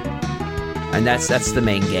future. And that's the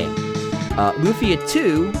main game. Lufia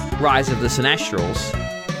 2, Rise of the Sinestrals,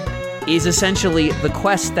 is essentially the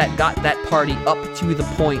quest that got that party up to the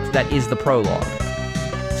point that is the prologue.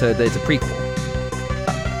 So it's a prequel.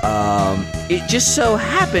 It just so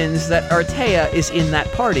happens that Artea is in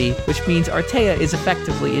that party, which means Artea is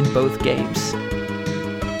effectively in both games.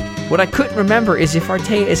 What I couldn't remember is if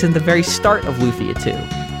Artea is in the very start of Lufia 2.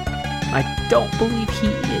 I don't believe he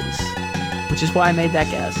is, which is why I made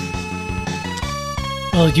that guess.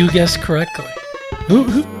 Well, you guessed correctly.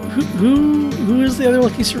 Who is the other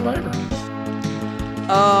lucky survivor?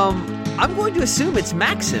 I'm going to assume it's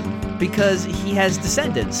Maxim because he has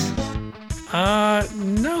descendants.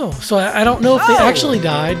 No. So I don't know if they actually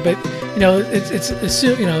died, but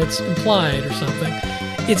it's implied or something.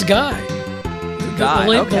 It's Guy. Guy.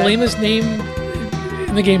 The lamest name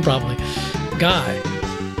in the game, probably. Guy.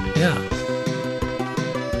 Yeah.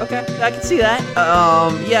 Okay, I can see that.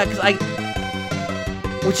 Yeah, because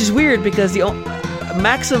which is weird because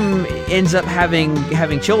Maxim ends up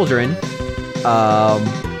having children.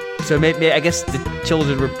 So maybe I guess the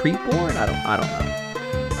children were pre-born. I don't know.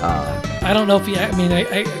 I don't know if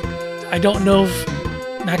I don't know if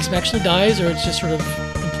Maxim actually dies or it's just sort of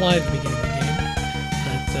implied at the beginning of the game.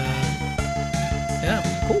 But yeah,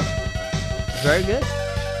 cool, very good.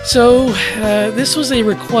 So this was a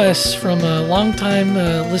request from a longtime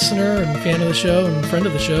listener and fan of the show and friend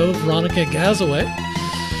of the show, Veronica Gazaway.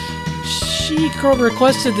 She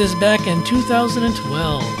requested this back in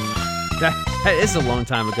 2012. That is a long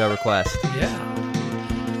time ago request. Yeah.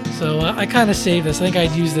 So I kind of saved this. I think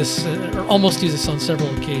I'd use this, or almost use this on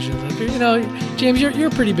several occasions. I figured, James, you're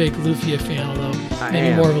a pretty big Lufia fan, although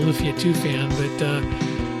maybe more of a Lufia 2 fan. But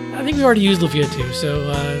I think we already used Lufia 2,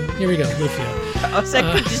 so here we go, Lufia. I was like,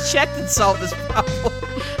 we just checked and solved this problem.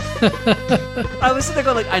 I was sitting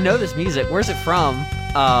there going, I know this music. Where's it from?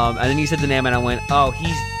 And then you said the name, and I went, oh,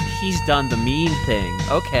 he's done the mean thing.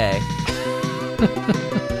 Okay.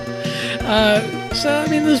 So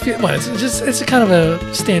it's a kind of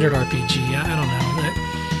a standard RPG. I don't know.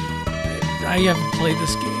 I haven't played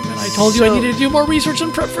this game, and I told you I needed to do more research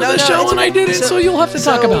and prep for the show, and I didn't. So you'll have to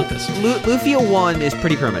talk about this. Lufia 1 is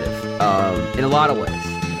pretty primitive in a lot of ways.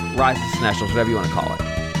 Rise of the Sinestrals, whatever you want to call it.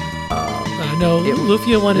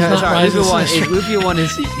 Lufia 1 is not Rise of the Sinestrals. Lufia 1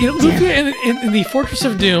 is Lufia in the Fortress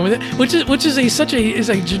of Doom, which is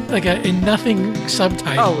a nothing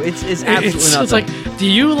subtitle. Oh, it's absolutely nothing. It's like, do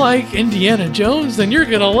you like Indiana Jones? Then you're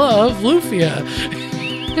gonna love Lufia.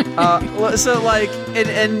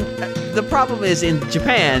 And the problem is in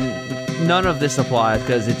Japan, none of this applies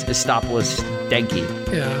because it's Estopolis Denki.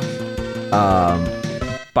 Yeah.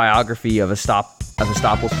 Biography of Estopolis,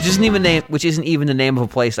 which isn't even the name of a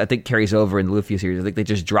place I think carries over in the Lufia series. I think they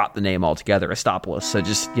just dropped the name altogether, Estopolis. So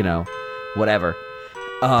just, whatever.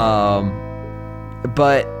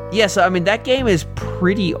 But yeah, so that game is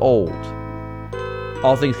pretty old,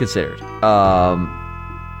 all things considered.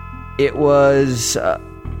 It was I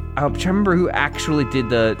don't remember who actually did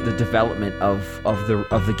the development of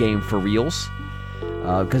the game for reals.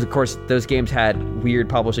 Because, of course, those games had weird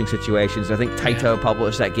publishing situations. I think Taito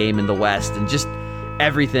published that game in the West, and just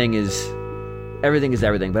everything is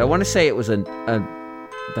everything. But I want to say it was like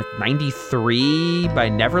 93 by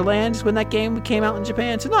Neverland when that game came out in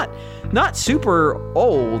Japan. So not super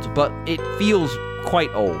old, but it feels quite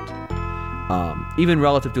old, even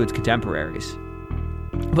relative to its contemporaries.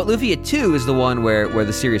 But Lufia 2 is the one where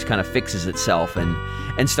the series kind of fixes itself and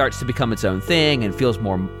starts to become its own thing and feels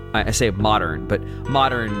more, I say modern, but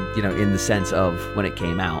modern, in the sense of when it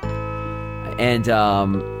came out. And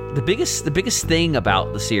the biggest thing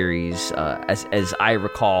about the series, as I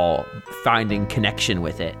recall finding connection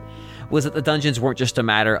with it, was that the dungeons weren't just a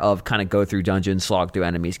matter of kind of go through dungeons, slog through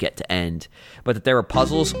enemies, get to end, but that there were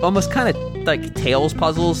puzzles, almost kind of like Tales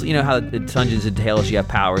puzzles. You know how the dungeons in Tales, you have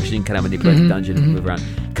powers, you can kind of manipulate the dungeon and move around.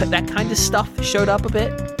 That kind of stuff showed up a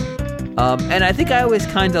bit. And I think I always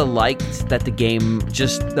kind of liked that the game,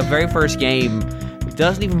 just the very first game,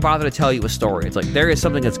 doesn't even bother to tell you a story. It's like, there is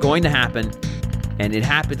something that's going to happen, and it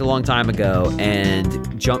happened a long time ago,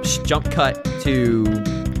 and jump cut to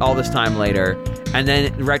all this time later, and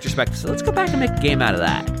then in retrospect, so let's go back and make a game out of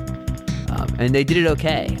that. And they did it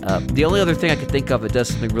okay. The only other thing I could think of that does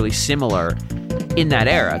something really similar in that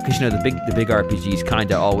era, because the big RPGs kind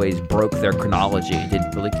of always broke their chronology and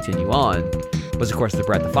didn't really continue on, was of course the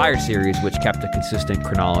Breath of Fire series, which kept a consistent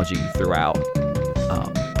chronology throughout.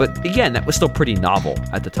 But again, that was still pretty novel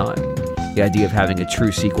at the time, the idea of having a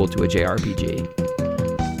true sequel to a JRPG.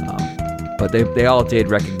 But they all did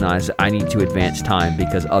recognize that I need to advance time,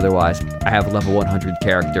 because otherwise I have level 100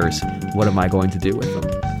 characters. What am I going to do with them?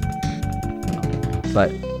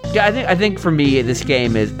 But yeah, I think for me, this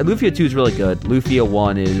game is... Lufia 2 is really good. Lufia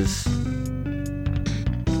 1 is...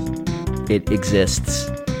 It exists.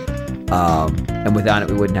 And without it,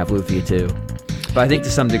 we wouldn't have Lufia 2. But I think to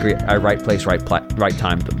some degree, I right place, right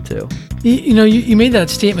time them too. You made that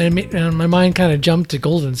statement, and my mind kind of jumped to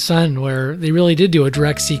Golden Sun, where they really did do a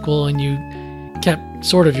direct sequel, and you kept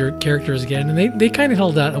sort of your characters again. And they kind of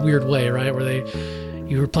held that a weird way, right? Where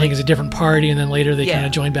you were playing as a different party, and then later they kind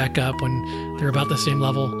of joined back up when they're about the same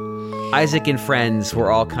level. Isaac and friends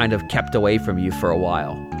were all kind of kept away from you for a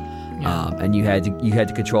while. Yeah. And you had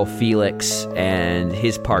to control Felix and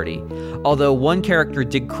his party. Although one character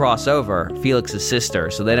did cross over, Felix's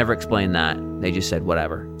sister, so they never explained that. They just said,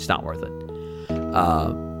 whatever, it's not worth it.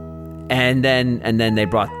 And then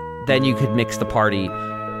then you could mix the party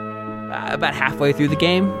about halfway through the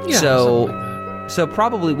game. Yeah, so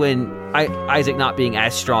probably when Isaac not being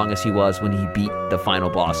as strong as he was when he beat the final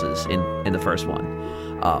bosses in the first one.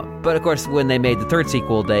 But of course, when they made the third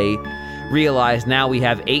sequel, they realized now we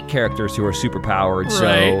have 8 characters who are superpowered.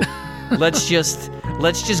 Right. So let's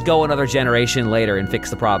just go another generation later and fix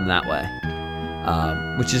the problem that way.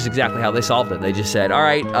 Which is exactly how they solved it. They just said, all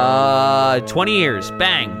right, 20 years,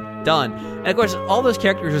 bang, done. And of course, all those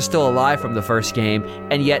characters are still alive from the first game,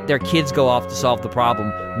 and yet their kids go off to solve the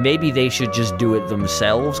problem. Maybe they should just do it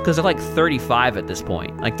themselves, because they're like 35 at this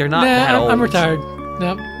point. Like, they're not that old. I'm retired.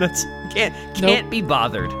 Nope. Can't be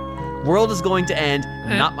bothered. World is going to end,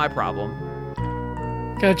 not my problem.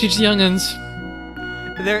 Gotta teach the young'uns.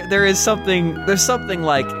 There's something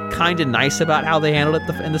like kind of nice about how they handled it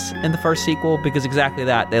in the first sequel, because exactly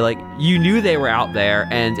that. You knew they were out there,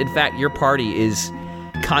 and in fact your party is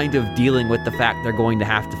kind of dealing with the fact they're going to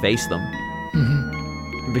have to face them.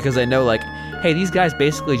 Mm-hmm. Because they know, like, hey, these guys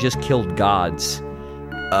basically just killed gods.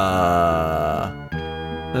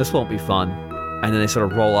 This won't be fun. And then they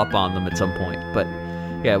sort of roll up on them at some point. But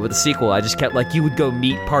yeah, with the sequel, I just kept, like, you would go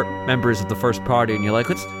meet members of the first party, and you're like,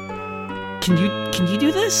 Can you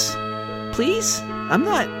do this, please? I'm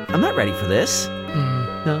not ready for this.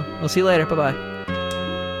 No, I'll see you later. Bye bye.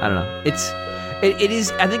 I don't know. It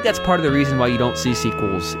is. I think that's part of the reason why you don't see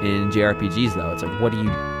sequels in JRPGs, though. It's like, what do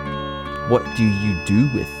you do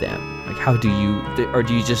with them? Like, how do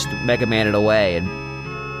you just Mega Man it away? And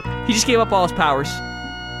he just gave up all his powers.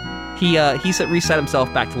 He reset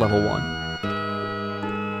himself back to level 1.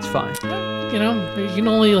 It's fine. You can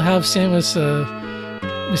only have Samus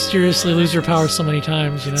mysteriously lose your powers so many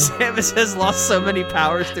times, Samus has lost so many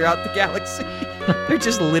powers throughout the galaxy. They're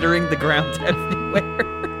just littering the ground everywhere.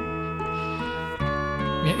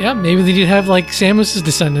 Yeah, maybe they did have, like, Samus's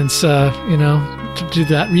descendants, to do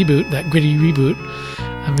that reboot, that gritty reboot.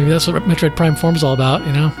 Maybe that's what Metroid Prime 4 is all about,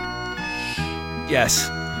 Yes.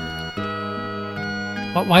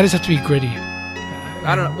 Why does it have to be gritty?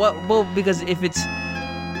 I don't know. Well, because if it's...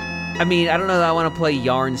 I don't know that I want to play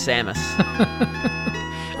Yarn Samus.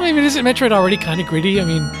 Isn't Metroid already kind of gritty?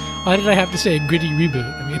 Why did I have to say a gritty reboot?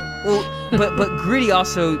 Well, but gritty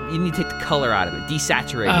also, you need to take the color out of it,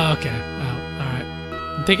 desaturate it. Oh, okay. Oh, all right.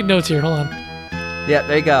 I'm taking notes here. Hold on. Yeah,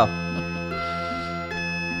 there you go.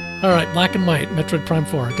 All right, black and white, Metroid Prime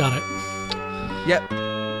 4. Got it. Yep.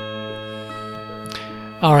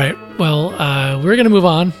 All right. Well, we're going to move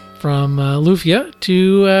on from Lufia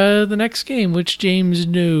to the next game, which James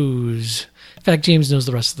knows. In fact, James knows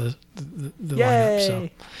the rest of the lineup. So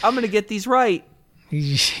I'm going to get these right.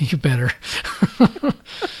 You better.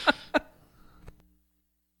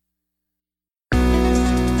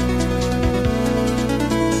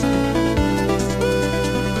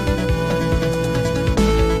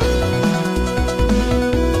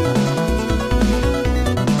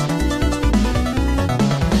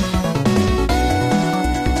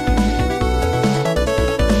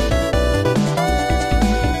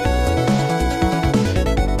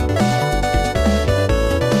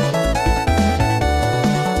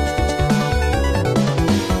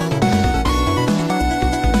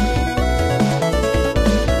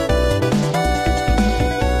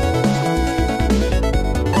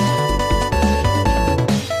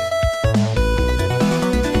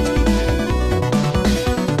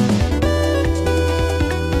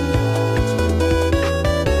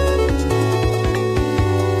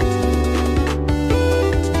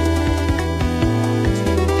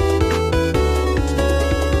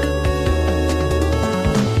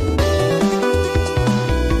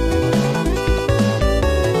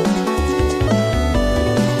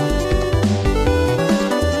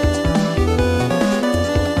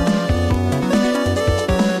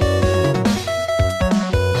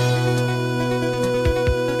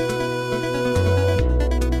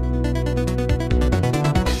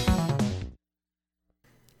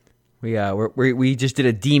 we just did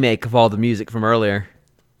a demake of all the music from earlier.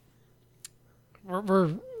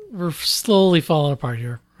 We're slowly falling apart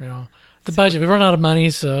here. The budget. We run out of money,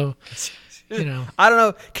 so I don't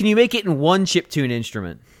know. Can you make it in one chiptune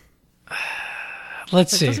instrument?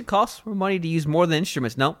 Let's see. Does it cost more money to use more than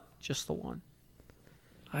instruments? No, just the one.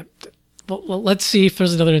 Well, let's see if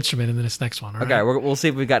there's another instrument in this next one. Okay, we'll see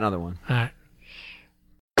if we've got another one. All right.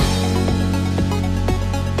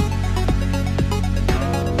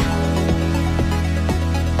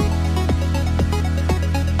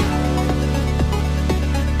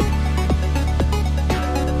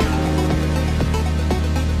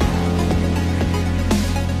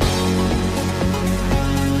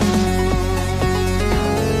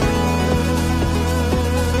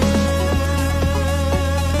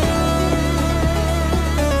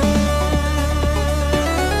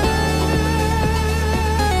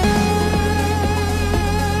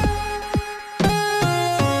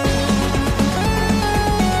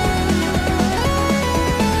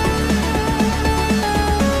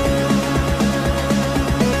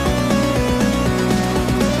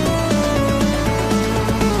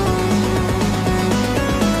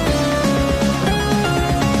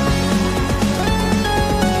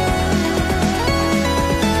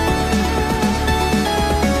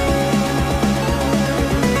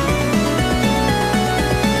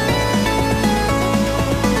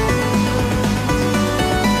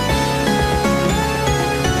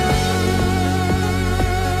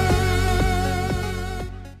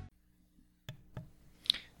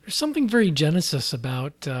 Something very Genesis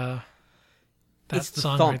about that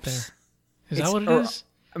song right there. Is that what it is?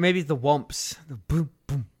 Or maybe the whumps, the boom,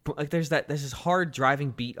 boom, boom. Like there's this hard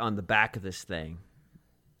driving beat on the back of this thing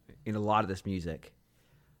in a lot of this music.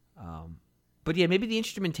 But yeah, maybe the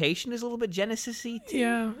instrumentation is a little bit Genesis-y too.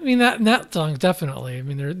 Yeah, I mean that song definitely. I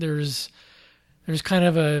mean there's kind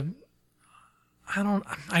of a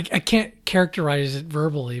I can't characterize it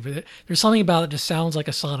verbally, but there's something about it that just sounds like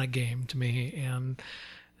a Sonic game to me, and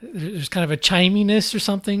there's kind of a chiminess or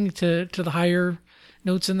something to the higher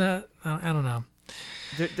notes in that. I don't know.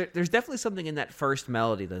 There's definitely something in that first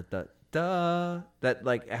melody, the that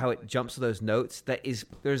like how it jumps to those notes.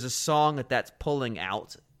 There's a song that's pulling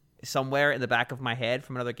out somewhere in the back of my head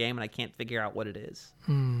from another game, and I can't figure out what it is.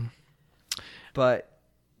 But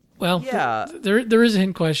well, yeah, there is a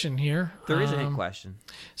hint question here. There is a hint question.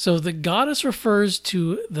 So the goddess refers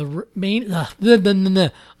to the main.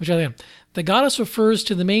 Which I am. The goddess refers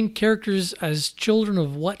to the main characters as children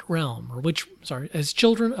of what realm, as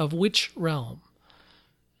children of which realm?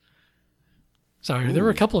 Sorry, Ooh. There were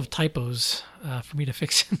a couple of typos for me to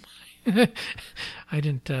fix in I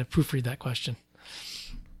didn't proofread that question.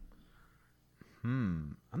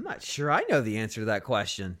 I'm not sure I know the answer to that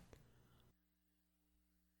question.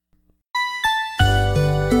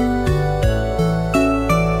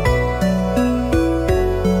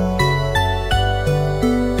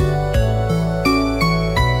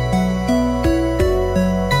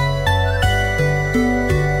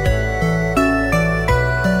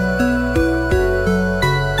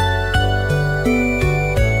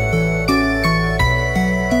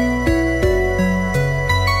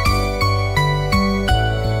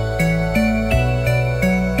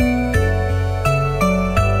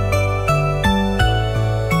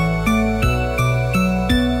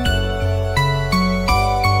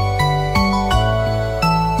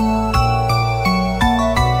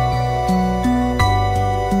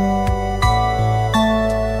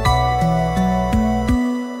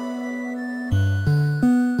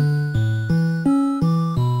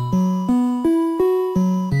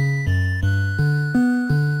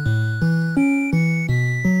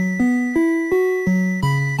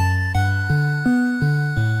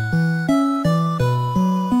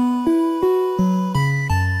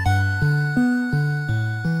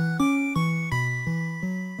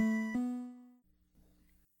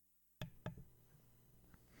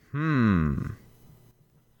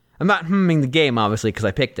 I'm not humming the game, obviously, because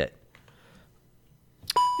I picked it.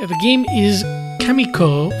 Yeah, the game is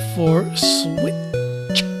Kamiko for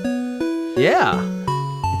Switch. Yeah.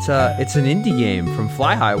 It's an indie game from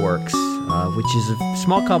Fly High Works, which is a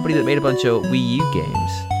small company that made a bunch of Wii U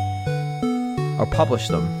games. Or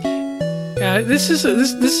published them. Yeah, this is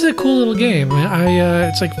a cool little game.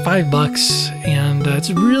 It's like $5, and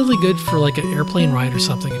it's really good for like an airplane ride or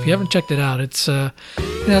something. If you haven't checked it out, it's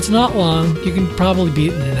not long. You can probably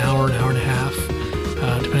beat it in an hour and a half,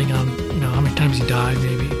 depending on how many times you die,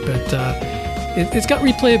 maybe. But it's got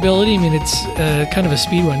replayability. I mean, it's kind of a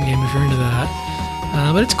speedrun game if you're into that.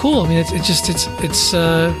 But it's cool. I mean, it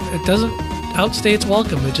doesn't outstay its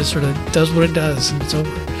welcome. It just sort of does what it does, and it's over.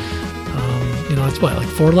 It's what, like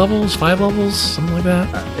 4 levels, 5 levels, something like that.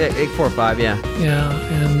 4 or 5, yeah. Yeah,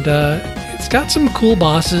 and it's got some cool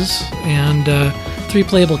bosses and 3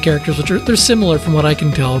 playable characters, they're similar from what I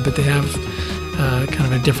can tell, but they have kind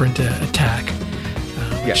of a different attack,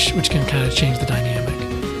 which can kind of change the dynamic.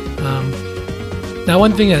 Now,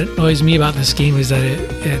 one thing that annoys me about this game is that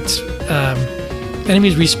it's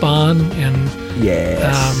enemies respawn, and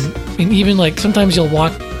and even like sometimes you'll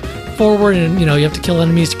walk forward and you have to kill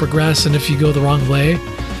enemies to progress, and if you go the wrong way,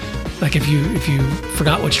 like if you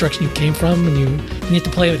forgot which direction you came from, and you have to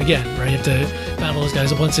play it again, right? You have to battle those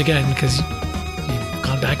guys once again because you've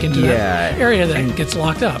gone back into that area that gets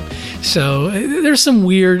locked up. So there's some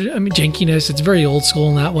weird, jankiness. It's very old school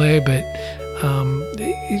in that way, but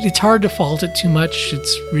it's hard to fault it too much.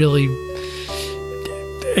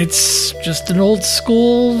 It's just an old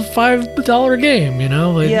school $5 game,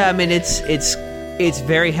 It's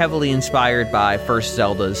very heavily inspired by first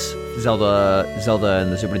Zelda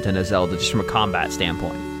and the Super Nintendo Zelda, just from a combat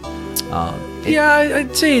standpoint.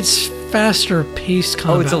 I'd say it's faster paced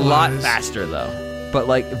combat. Oh, it's a lot faster though. But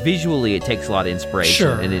like visually, it takes a lot of inspiration.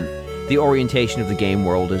 Sure. And the orientation of the game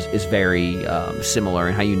world is very similar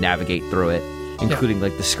in how you navigate through it, including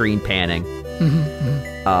like the screen panning.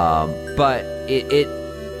 But it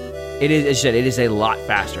is, as you said, it is a lot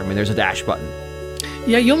faster. There's a dash button.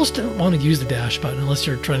 Yeah, you almost don't want to use the dash button unless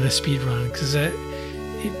you're trying to speed run, because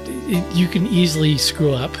you can easily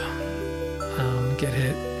screw up, get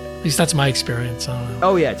hit. At least that's my experience. I don't know.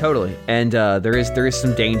 Oh yeah, totally. And there is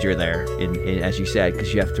some danger there, in as you said,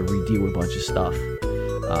 because you have to redeal with a bunch of stuff.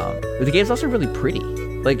 But the game's also really pretty.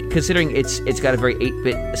 Like, considering it's got a very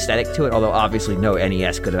 8-bit aesthetic to it, although obviously no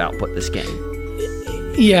NES could have output this game.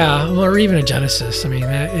 Yeah, or even a Genesis.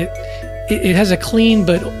 It has a clean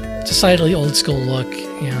but decidedly old school look,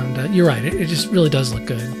 and you're right, it just really does look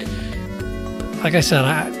good. Like I said,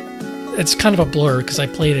 it's kind of a blur because I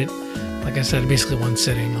played it, like I said, basically one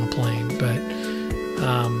sitting on a plane, but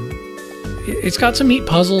it's got some neat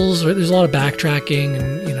puzzles. There's a lot of backtracking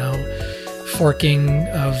and forking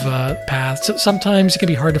of paths. So sometimes it can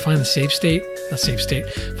be hard to find the save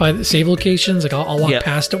locations. Like I'll walk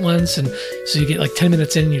past it once, and so you get like 10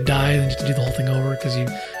 minutes in and you die, and then you have to do the whole thing over because you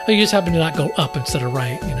just happen to not go up instead of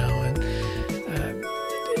right, and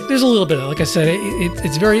there's a little bit of, like I said,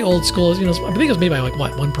 it's very old school. I think it was made by like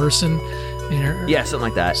one person. Something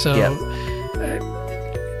like that. So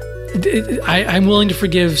I'm willing to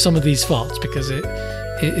forgive some of these faults because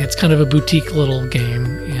it's kind of a boutique little game,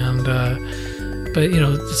 and but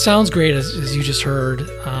it sounds great as you just heard,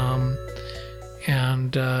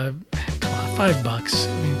 and come on,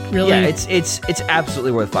 $5. Really? Yeah, it's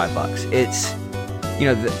absolutely worth $5. It's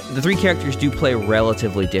the 3 characters do play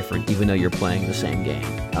relatively different, even though you're playing the same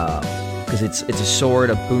game, because it's a sword,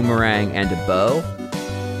 a boomerang, and a bow,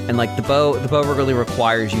 and like the bow really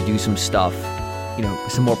requires you do some stuff,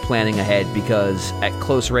 some more planning ahead, because at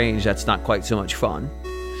close range that's not quite so much fun.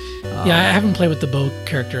 I haven't played with the bow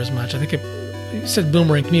character as much. I think you said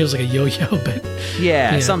boomerang, to me it was like a yo-yo, but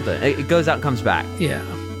something. It goes out and comes back. Yeah.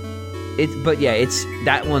 It's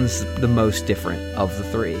that one's the most different of the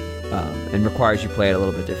 3, and requires you play it a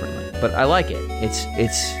little bit differently. But I like it.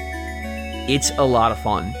 It's a lot of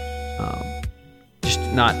fun.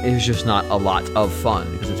 It's just not a lot of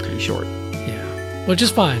fun because it's pretty short. Yeah, which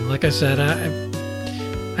is fine. Like I said,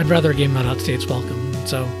 I'd rather a game not outstay its welcome.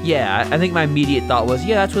 So yeah, I think my immediate thought was,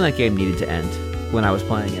 that's when that game needed to end when I was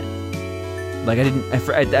playing it. Like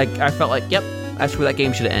I felt like, that's where that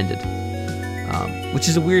game should have ended. Which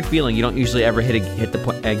is a weird feeling. You don't usually ever hit a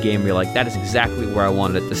game where you're like, that is exactly where I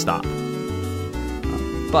wanted it to stop.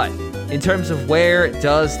 But in terms of where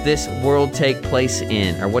does this world take place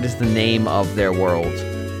in, or what is the name of their world?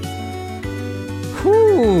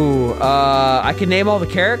 I can name all the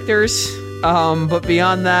characters, but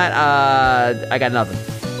beyond that, I got nothing.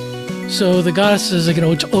 So the goddess is like,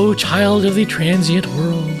 oh child of the transient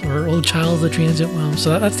world, or oh child of the transient realm.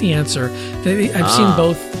 So that's the answer. I've seen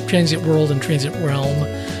both transient world and transient realm,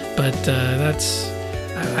 but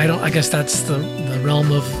I guess that's the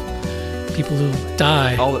realm of people who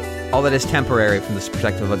die. All that is temporary from the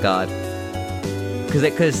perspective of a god.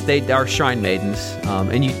 Because they are shrine maidens,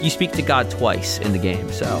 and you speak to God twice in the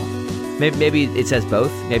game, so maybe it says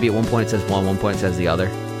both. Maybe at one point it says one point it says the other.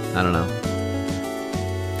 I don't know.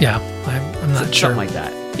 Yeah, I'm not sure. Something like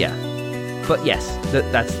that. Yeah, but yes,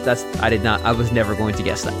 that's I was never going to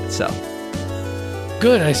guess that. So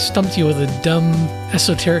good, I stumped you with a dumb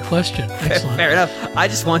esoteric question. Excellent. Fair enough. I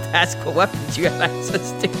just want to ask what weapons you have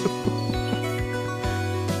access to.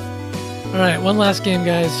 All right, one last game,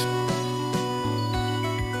 guys.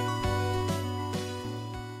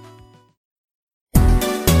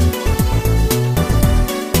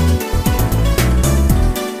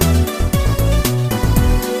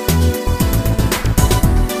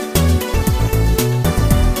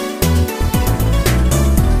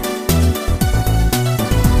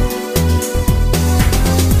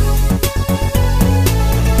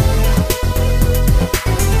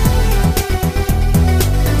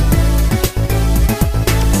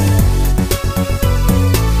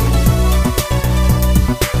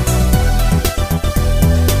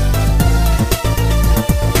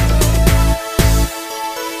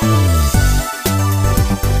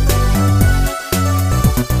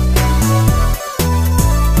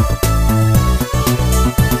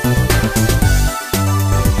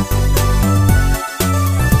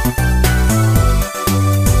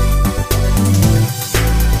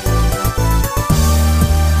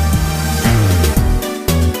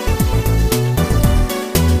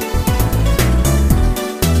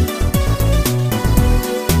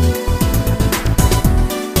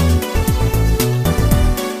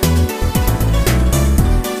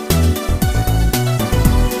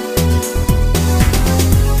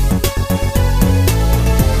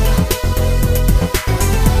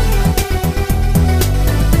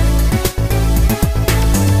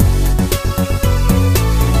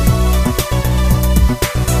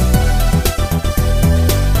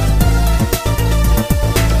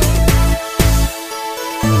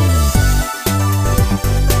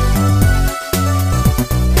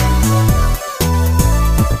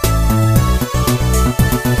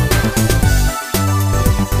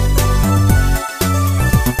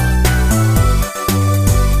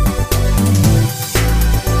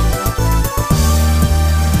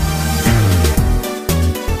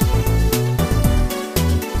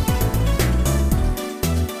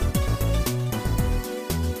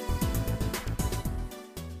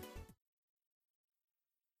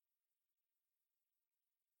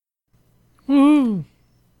 Woo!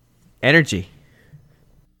 Energy.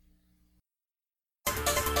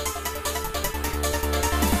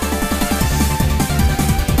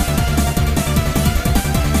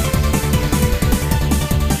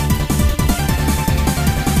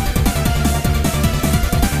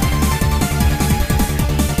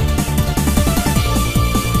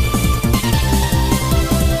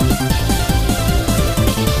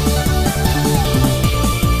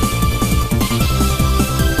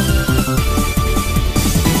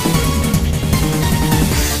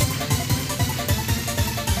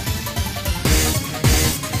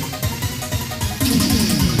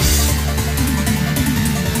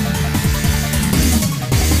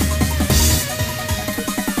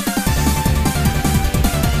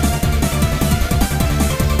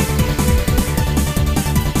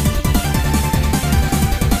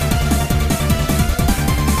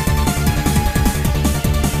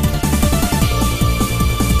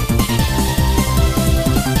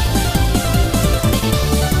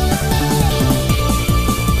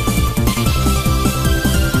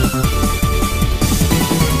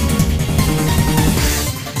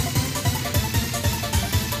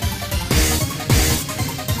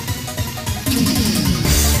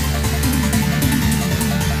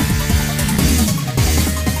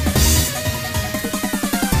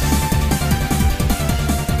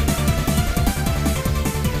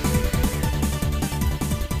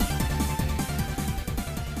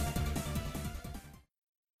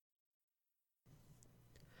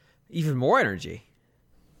 Even more energy.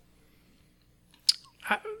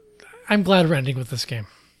 I'm glad we're ending with this game.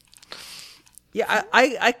 Yeah,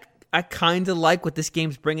 I kind of like what this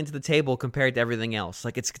game's bringing to the table compared to everything else.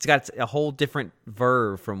 Like it's got a whole different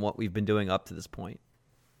verve from what we've been doing up to this point.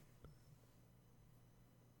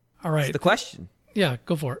 All right. That's the question. Yeah,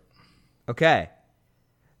 go for it. Okay.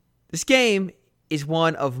 This game is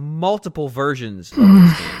one of multiple versions of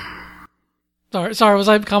this game. Sorry, was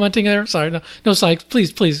I commenting there? Sorry, no, Sykes,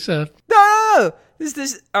 please. No.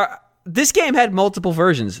 This game had multiple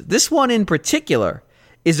versions. This one in particular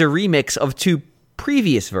is a remix of two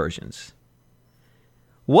previous versions.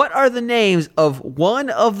 What are the names of one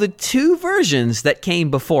of the two versions that came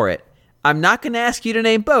before it? I'm not going to ask you to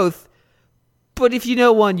name both, but if you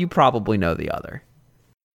know one, you probably know the other.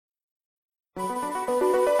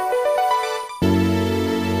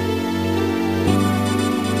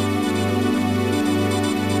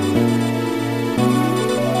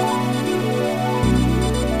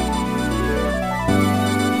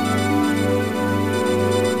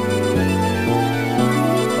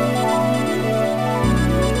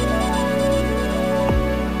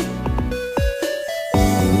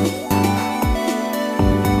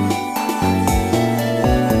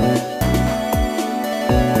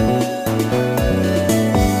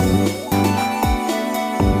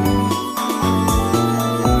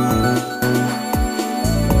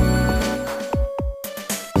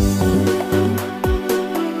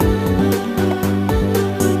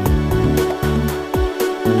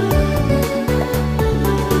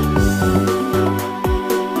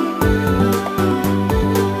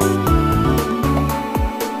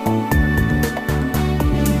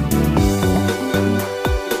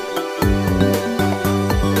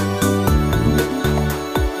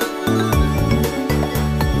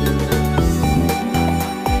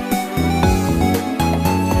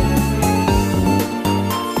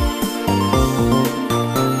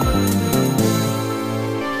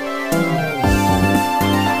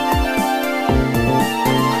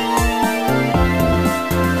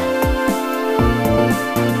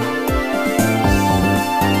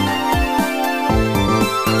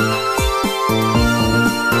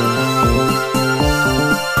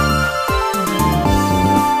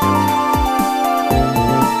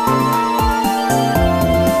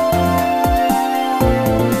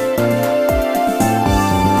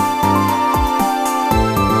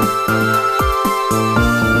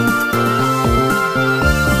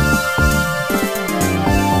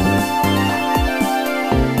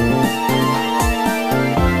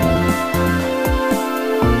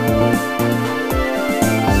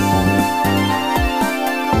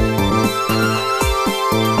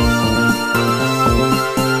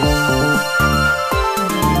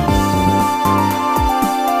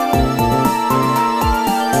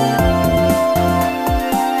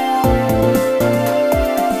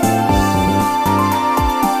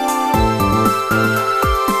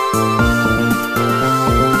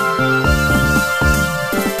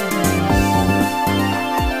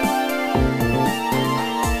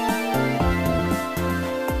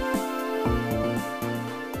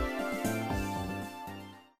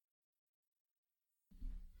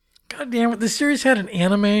 God damn it, this series had an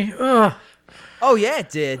anime. Ugh. Oh yeah, it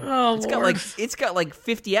did. Oh, it's got like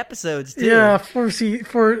 50 episodes too. Yeah, four series.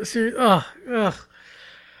 Oh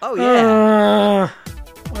yeah.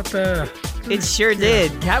 What the? It sure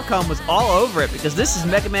did. Capcom was all over it because this is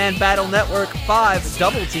Mega Man Battle Network 5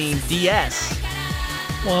 Double Team DS.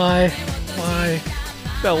 Why?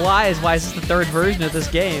 So why is this the third version of this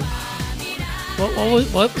game? What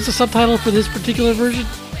was the subtitle for this particular version?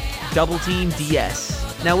 Double Team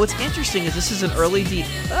DS. Now what's interesting is this is an early-ish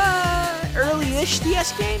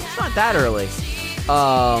DS game. It's not that early.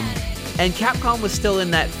 And Capcom was still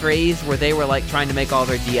in that phase where they were like trying to make all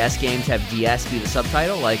their DS games have DS be the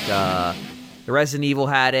subtitle. Like the Resident Evil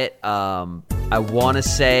had it. I want to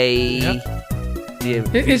say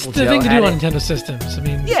it's the thing to do on Nintendo systems. I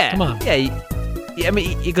mean, come on. Yeah, I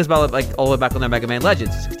mean, it goes by like all the way back on their Mega Man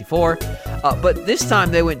Legends 64. But this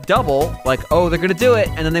time they went double, like, oh, they're gonna do it,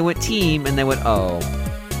 and then they went team, and they went, oh,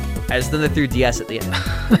 as then they threw DS at the end.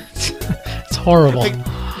 It's horrible.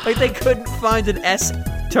 Like they couldn't find an S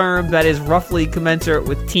term that is roughly commensurate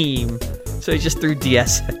with team, so he just threw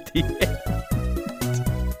DS at the end.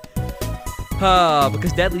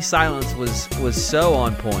 Because Deadly Silence was so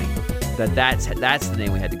on point that's the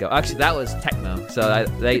name we had to go. Actually, that was Tecmo, so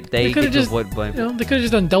they could have just avoid blame. They could have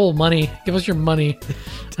just done double money. Give us your money.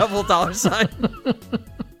 Double $sign.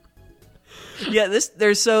 Yeah,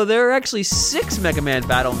 there are actually 6 Mega Man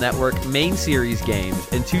Battle Network main series games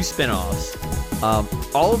and 2 spin-offs.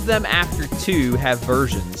 All of them after 2 have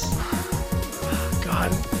versions.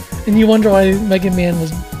 God. And you wonder why Mega Man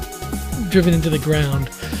was driven into the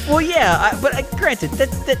ground. Well, yeah, but granted,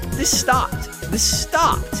 this stopped. This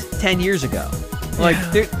stopped 10 years ago. Like,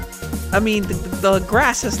 the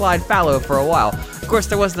grass has lied fallow for a while. Of course,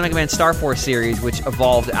 there was the Mega Man Star Force series, which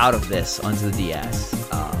evolved out of this onto the DS.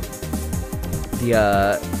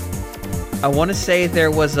 I want to say there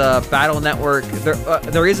was a Battle Network.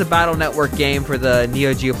 There is a Battle Network game for the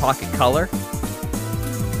Neo Geo Pocket Color.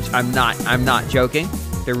 Which I'm not joking.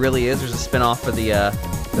 There really is. There's a spin-off for the.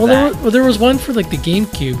 There was one for like the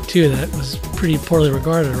GameCube too that was pretty poorly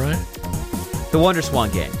regarded, right? The Wonder Swan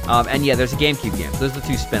game. And yeah, there's a GameCube game. Those are the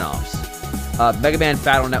 2 spin-offs. Mega Man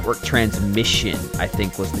Battle Network Transmission, I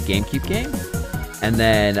think, was the GameCube game. And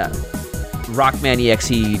then Rockman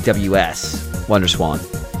EXE WS Wonder Swan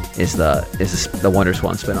is the Wonder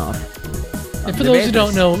Swan spin-off. And for those who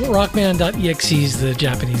don't know, Rockman.exe is the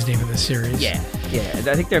Japanese name of this series. Yeah.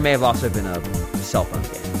 I think there may have also been a cell phone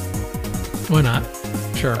game. Why not?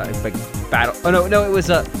 Sure. Like Battle. Oh no! It was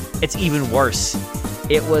it's even worse.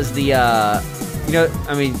 It was the I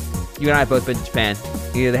mean, you and I have both been to Japan.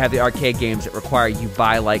 They have the arcade games that require you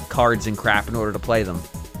buy like cards and crap in order to play them.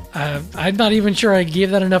 I'm not even sure I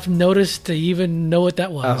gave that enough notice to even know what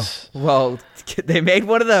that was. Oh, well, they made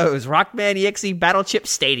one of those, Rockman EXE Battle Chip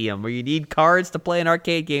Stadium, where you need cards to play an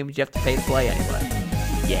arcade game, but you have to pay to play anyway.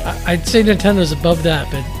 Yeah. I'd say Nintendo's above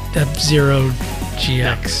that, but F-Zero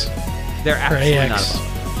GX. No, they're absolutely AX. not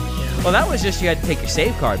above. Yeah. Well, that was just you had to take your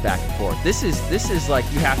save card back and forth. This is like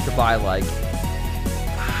you have to buy like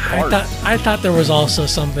cards. I thought there was also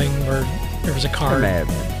something where there was a card.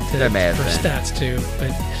 There may have for been stats too,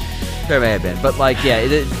 but there may have been. But like, yeah,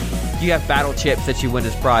 you have battle chips that you win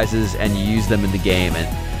as prizes, and you use them in the game. And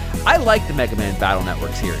I like the Mega Man Battle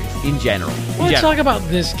Network series in general. Let's talk about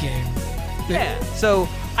this game. Yeah. So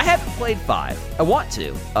I haven't played 5. I want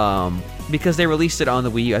to, because they released it on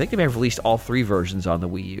the Wii U. I think they may have released all 3 versions on the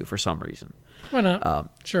Wii U for some reason. Why not?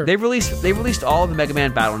 Sure. They released all of the Mega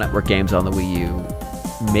Man Battle Network games on the Wii U.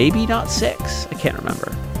 Maybe not 6. I can't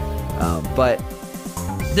remember. But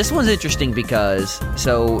this one's interesting because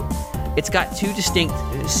it's got 2 distinct,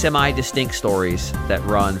 semi-distinct stories that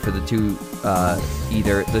run for the 2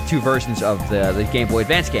 either the 2 versions of the Game Boy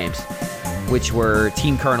Advance games, which were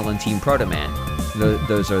Team Colonel and Team Proto Man.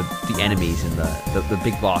 Those are the enemies and the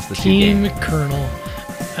big boss. The Team Colonel.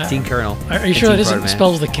 Team Colonel. Are you sure that isn't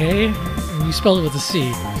spelled with a K? You spelled it with a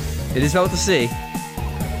C. It is spelled with a C.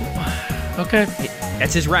 Okay.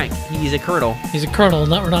 That's his rank. He's a colonel. He's a colonel.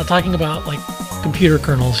 We're not talking about like computer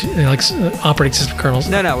kernels, like operating system kernels.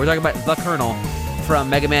 No, we're talking about the Colonel from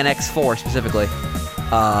Mega Man X4 specifically.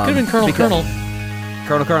 Could have been Colonel.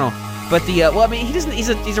 Colonel. But he doesn't. He's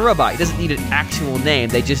a robot. He doesn't need an actual name.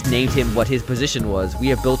 They just named him what his position was. We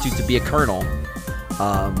have built you to be a colonel,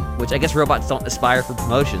 which I guess robots don't aspire for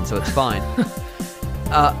promotion, so it's fine.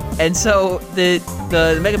 And so the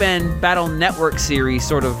Mega Man Battle Network series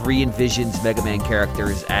sort of re-envisions Mega Man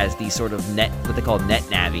characters as these sort of what they call net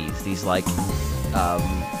navies, these like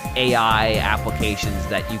AI applications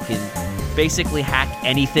that you can basically hack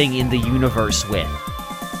anything in the universe with.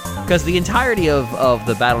 Because the entirety of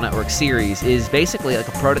the Battle Network series is basically like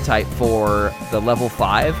a prototype for the Level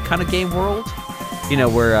 5 kind of game world.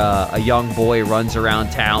 where a young boy runs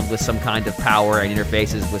around town with some kind of power and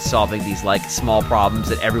interfaces with solving these like small problems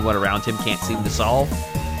that everyone around him can't seem to solve.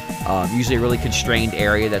 Usually a really constrained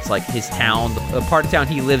area that's like his town, the part of town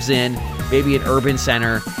he lives in, maybe an urban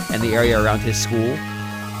center, and the area around his school.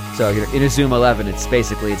 So in Azuma 11, it's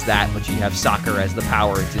that, but you have soccer as the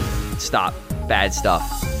power to stop bad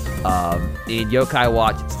stuff. In Yokai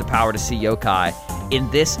Watch, it's the power to see yokai. In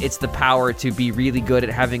this, it's the power to be really good at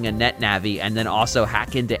having a net navi and then also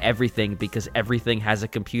hack into everything because everything has a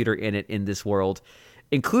computer in it in this world,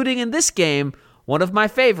 including in this game, one of my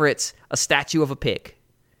favorites, a statue of a pig.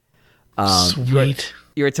 Sweet.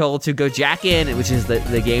 You're told to go jack in, which is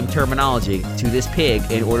the game terminology, to this pig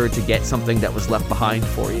in order to get something that was left behind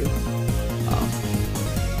for you.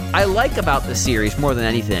 I like about this series more than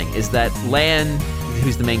anything is that Lan,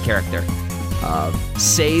 who's the main character,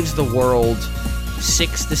 saves the world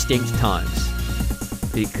 6 distinct times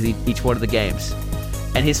because each one of the games.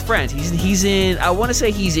 And his friends, he's in, I want to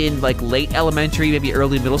say he's in like late elementary, maybe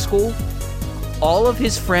early middle school. All of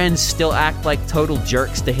his friends still act like total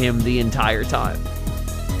jerks to him the entire time.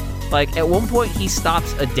 Like at one point he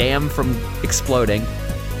stops a dam from exploding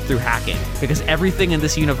through hacking because everything in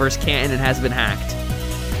this universe can and has been hacked,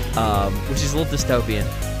 which is a little dystopian.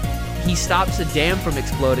 He stops a dam from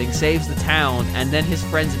exploding, saves the town, and then his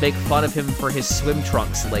friends make fun of him for his swim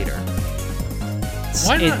trunks later.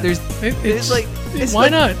 Why not? Why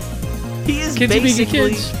not? He is kids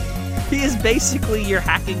basically he is basically your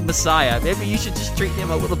hacking messiah. Maybe you should just treat him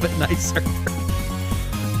a little bit nicer.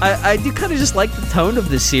 I do kind of just like the tone of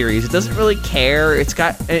this series. It doesn't really care. It's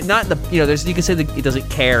got not the there's you can say that it doesn't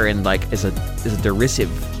care and like as a derisive,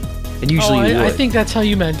 and usually I think that's how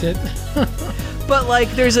you meant it. But like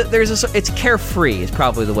it's carefree is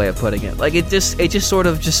probably the way of putting it. Like it just sort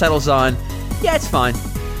of just settles on, yeah, it's fine.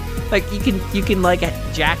 Like you can like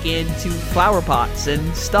jack into flower pots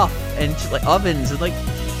and stuff and like ovens and like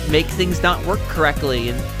make things not work correctly.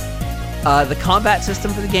 And the combat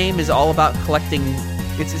system for the game is all about collecting.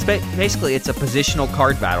 It's basically it's a positional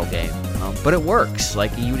card battle game, but it works.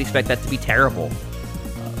 Like you would expect that to be terrible,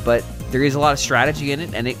 but there is a lot of strategy in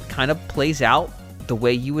it, and it kind of plays out the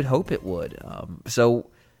way you would hope it would. So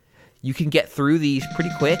you can get through these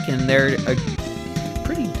pretty quick, and they're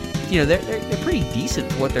pretty, they're pretty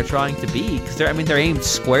decent for what they're trying to be because they're aimed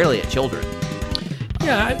squarely at children.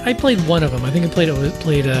 Yeah, I played one of them. I think I played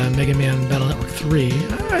Mega Man Battle Network 3.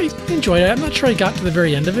 I enjoyed it. I'm not sure I got to the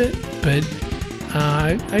very end of it, but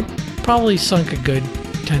I probably sunk a good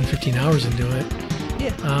 10, 15 hours into it.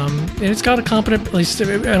 Yeah. And it's got a competent, at least I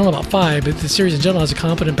don't know about 5, but the series in general has a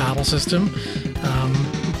competent battle system.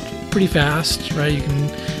 Pretty fast, right? You can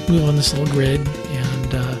move on this little grid.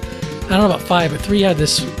 And I don't know about 5, but 3 had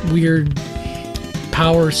this weird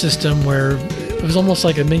power system where it was almost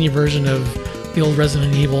like a mini version of the old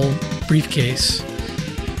Resident Evil briefcase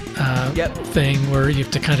thing, where you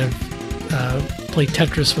have to kind of play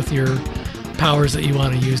Tetris with your powers that you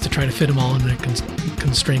want to use to try to fit them all in a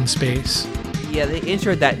constrained space. Yeah, they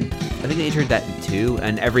introed that. I think they introed that in 2,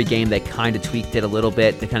 and every game they kind of tweaked it a little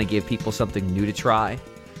bit to kind of give people something new to try.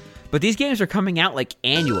 But these games are coming out like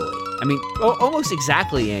annually. I mean, almost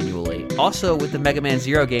exactly annually. Also with the Mega Man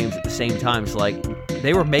Zero games at the same time, so like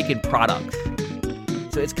they were making products.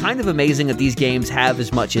 So it's kind of amazing that these games have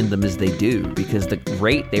as much in them as they do, because the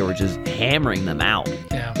rate they were just hammering them out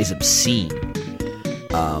is obscene.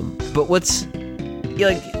 But what's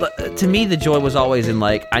to me, the joy was always in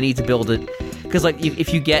like I need to build it, because like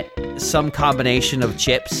if you get some combination of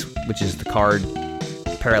chips, which is the card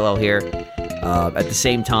parallel here, at the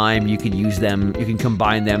same time you can use them, you can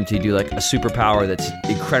combine them to do like a superpower that's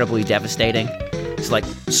incredibly devastating. It's like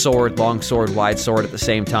sword, long sword, wide sword at the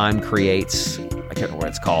same time creates, I can't remember what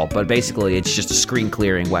it's called, but basically it's just a screen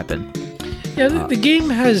clearing weapon. Yeah, the game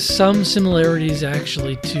has some similarities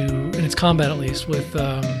actually to, in its combat at least, with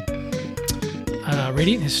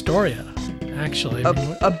Radiant Historia, actually.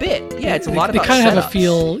 A bit, yeah. It's a lot about they kind setups. of have a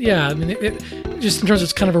feel, yeah. I mean, it, just in terms of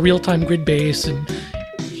it's kind of a real-time grid base, and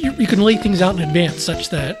you can lay things out in advance such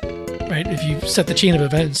that, right, if you set the chain of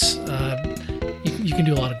events, you can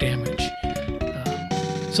do a lot of damage.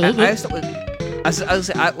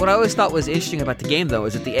 What I always thought was interesting about the game, though,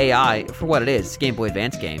 is that the AI, for what it is, it's a Game Boy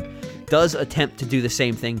Advance game, does attempt to do the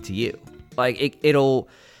same thing to you. Like, it'll...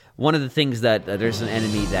 One of the things that there's an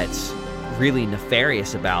enemy that's really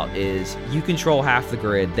nefarious about is you control half the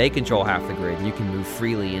grid, they control half the grid, and you can move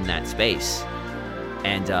freely in that space.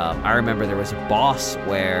 And I remember there was a boss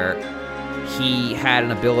where he had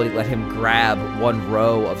an ability to let him grab one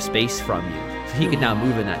row of space from you. So he could now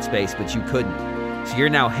move in that space, but you couldn't. So you're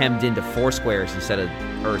now hemmed into 4 squares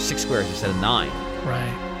or 6 squares instead of 9.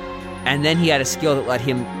 Right. And then he had a skill that let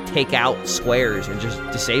him take out squares and just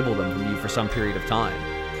disable them from you for some period of time.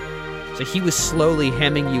 So he was slowly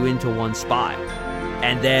hemming you into one spot.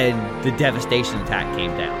 And then the devastation attack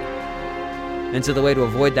came down. And so the way to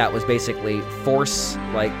avoid that was basically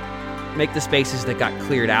make the spaces that got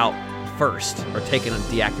cleared out first, or taken and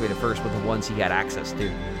deactivated first, with the ones he had access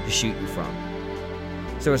to shoot you from.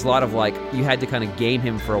 So it was a lot of you had to kind of game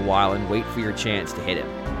him for a while and wait for your chance to hit him.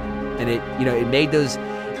 And it made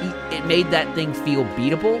that thing feel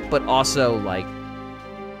beatable, but also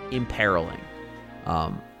imperiling.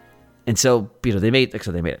 And so they made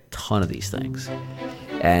a ton of these things.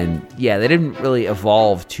 And yeah, they didn't really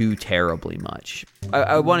evolve too terribly much.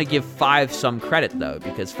 I want to give 5 some credit though,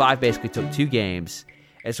 because 5 basically took 2 games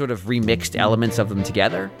and sort of remixed elements of them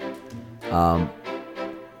together.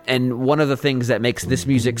 And one of the things that makes this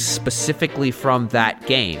music specifically from that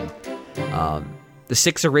game, the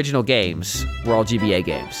 6 original games were all GBA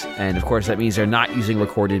games. And of course that means they're not using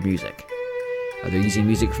recorded music. They're using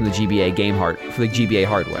music from the GBA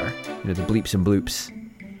hardware, the bleeps and bloops.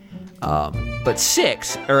 But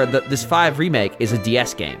this 5 remake is a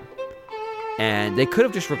DS game. And they could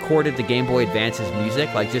have just recorded the Game Boy Advance's music,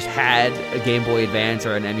 just had a Game Boy Advance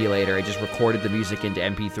or an emulator and just recorded the music into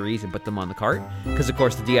MP3s and put them on the cart. Because, of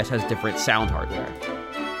course, the DS has different sound hardware.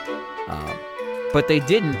 But they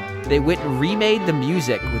didn't. They went and remade the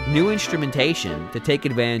music with new instrumentation to take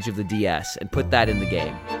advantage of the DS and put that in the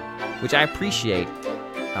game, which I appreciate.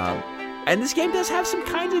 And this game does have some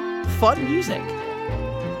kind of fun music.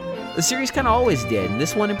 The series kind of always did, and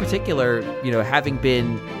this one in particular, having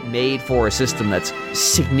been made for a system that's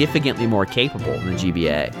significantly more capable than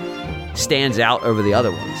GBA, stands out over the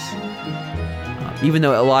other ones. Even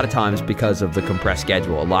though a lot of times, because of the compressed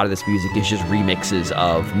schedule, a lot of this music is just remixes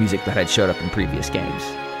of music that had showed up in previous games.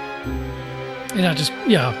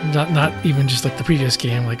 Not even just the previous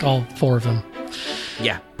game, all 4 of them.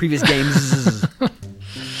 Yeah, previous games.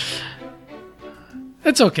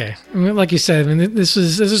 It's okay. I mean, like you said, this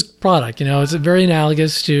is product. It's very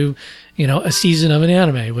analogous to, a season of an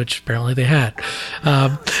anime, which apparently they had.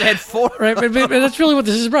 They had 4, right? But that's really what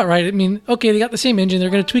this is about, right? I mean, okay, they got the same engine. They're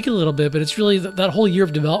going to tweak it a little bit, but it's really that whole year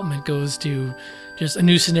of development goes to just a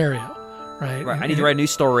new scenario, right? Right. I need to write a new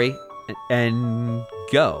story and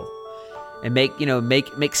go. And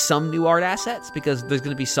make some new art assets, because there's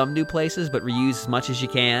going to be some new places, but reuse as much as you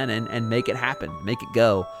can and make it happen, make it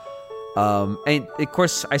go. And of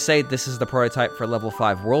course, I say this is the prototype for level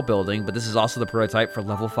 5 world building, but this is also the prototype for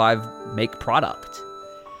level 5 make product.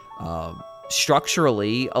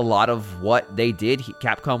 Structurally, a lot of what they did,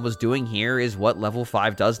 Capcom was doing here, is what level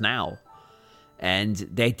 5 does now. And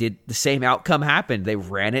they did the same outcome happened. They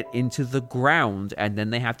ran it into the ground, and then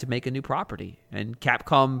they have to make a new property. And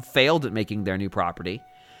Capcom failed at making their new property.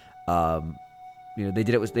 They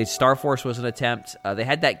did it. Star Force was an attempt. They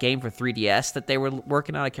had that game for 3DS that they were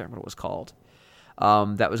working on. I can't remember what it was called.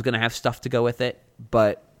 That was going to have stuff to go with it,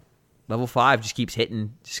 but level 5 just keeps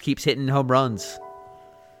hitting home runs.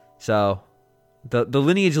 So the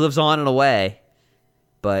lineage lives on in a way,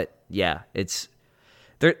 but yeah,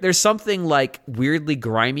 there's something weirdly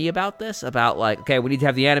grimy about this. About okay, we need to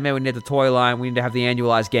have the anime, we need the toy line, we need to have the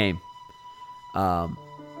annualized game.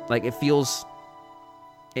 It feels.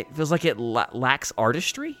 It feels like it lacks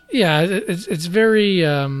artistry. Yeah, it's very,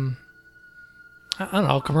 I don't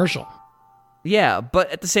know, commercial. Yeah, but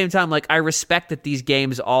at the same time, I respect that these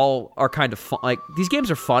games all are kind of fun. These games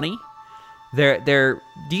are funny. They're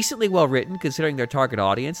decently well written considering their target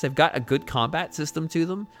audience. They've got a good combat system to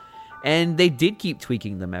them, and they did keep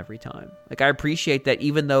tweaking them every time. I appreciate that,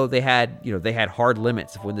 even though they had hard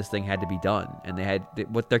limits of when this thing had to be done, and they had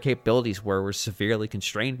what their capabilities were severely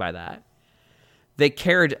constrained by that. They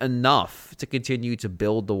cared enough to continue to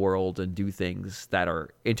build the world and do things that are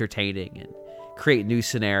entertaining and create new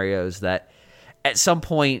scenarios that at some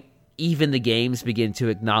point even the games begin to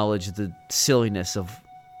acknowledge the silliness of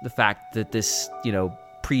the fact that this,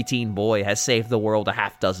 preteen boy has saved the world a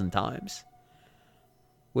half dozen times.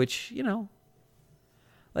 Which,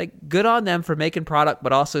 good on them for making product,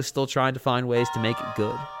 but also still trying to find ways to make it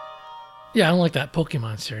good. Yeah, I don't like that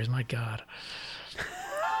Pokemon series, my God.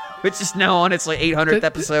 Which is now on its 800th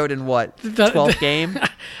episode in what, 12th game?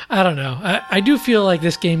 I don't know. I do feel like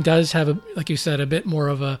this game does have, like you said, a bit more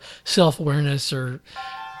of a self-awareness or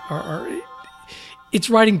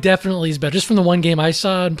its writing definitely is better. Just from the one game I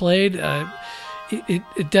saw and played,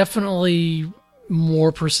 it definitely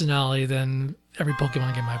more personality than every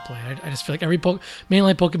Pokemon game I've played. I just feel like every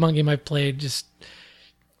mainline Pokemon game I've played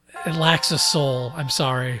it lacks a soul. I'm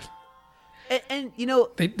sorry. And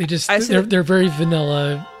they're very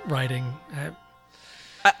vanilla writing.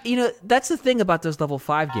 That's the thing about those level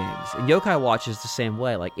 5 games. And Yokai Watch is the same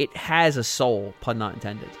way. Like, it has a soul, pun not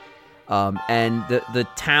intended. And the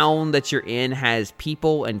town that you're in has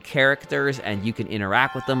people and characters, and you can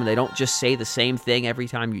interact with them, and they don't just say the same thing every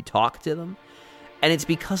time you talk to them. And it's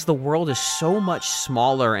because the world is so much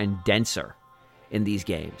smaller and denser in these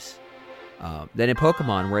games than in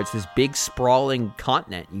Pokemon, where it's this big sprawling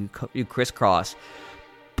continent you crisscross.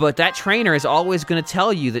 But that trainer is always going to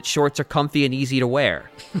tell you that shorts are comfy and easy to wear.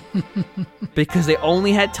 Because they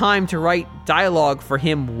only had time to write dialogue for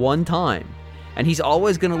him one time. And he's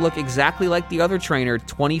always going to look exactly like the other trainer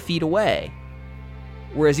 20 feet away.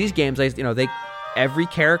 Whereas these games, every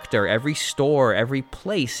character, every store, every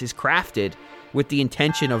place is crafted with the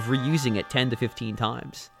intention of reusing it 10 to 15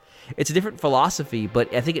 times. It's a different philosophy,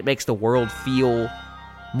 but I think it makes the world feel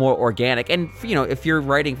more organic. And, if you're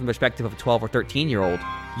writing from the perspective of a 12 or 13-year-old,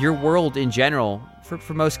 your world in general,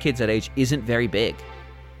 for most kids that age, isn't very big.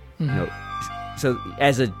 Mm-hmm. So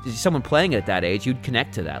as someone playing it at that age, you'd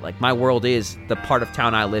connect to that. Like, my world is the part of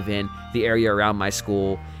town I live in, the area around my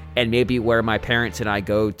school, and maybe where my parents and I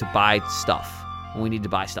go to buy stuff when we need to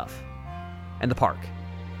buy stuff, and the park.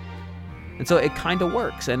 And so it kind of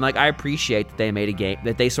works. And, I appreciate that they made a game,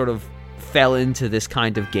 that they sort of fell into this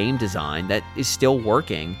kind of game design that is still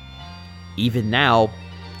working, even now,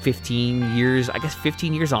 15 years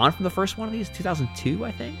on from the first one of these, 2002,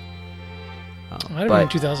 I think. Might have been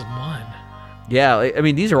 2001. Yeah, I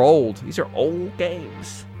mean, these are old. These are old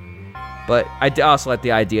games. But I also like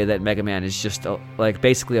the idea that Mega Man is just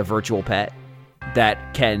basically a virtual pet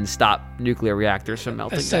that can stop nuclear reactors from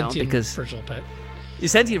melting down. Because virtual pet.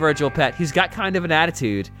 He's a sentient virtual pet. He's got kind of an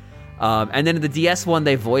attitude. And then in the DS one,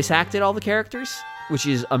 they voice acted all the characters, which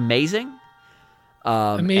is amazing.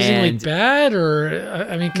 Amazingly bad, or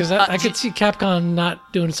because I could see Capcom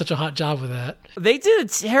not doing such a hot job with that. They did a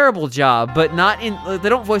terrible job, but not in. They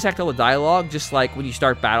don't voice act all the dialogue. Just like when you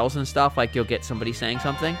start battles and stuff, like you'll get somebody saying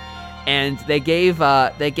something, and they gave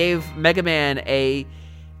Mega Man a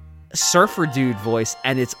surfer dude voice,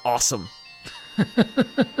 and it's awesome.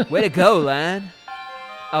 Way to go, Lan!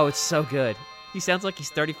 Oh, it's so good. He sounds like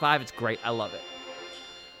he's 35. It's great. I love it.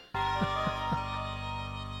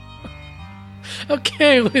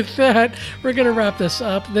 Okay, with that, we're going to wrap this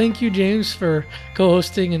up. Thank you, James, for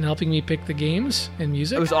co-hosting and helping me pick the games and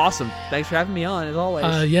music. It was awesome. Thanks for having me on, as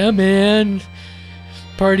always. Yeah, man.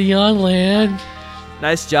 Party on, Lan.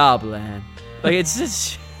 Nice job, Lan. It's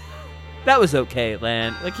just... That was okay,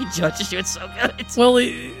 Lan. He judges you. It's so good. Well,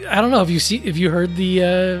 I don't know. Have you heard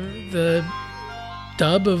the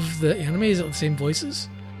dub of the anime? Is it the same voices?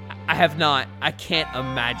 I have not. I can't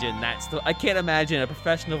imagine I can't imagine a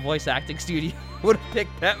professional voice acting studio would have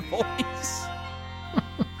picked that voice.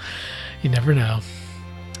 You never know.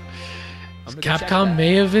 Capcom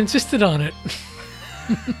may have insisted on it.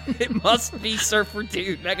 It must be Surfer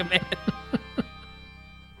Dude, Mega Man.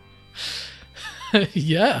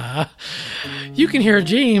 Yeah. You can hear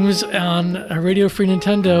James on Radio Free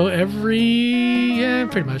Nintendo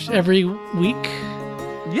pretty much every week.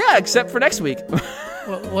 Yeah, except for next week.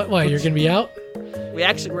 Why? You're going to be out?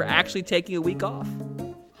 We're actually taking a week off.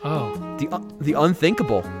 Oh. The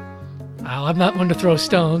unthinkable. Well, I'm not one to throw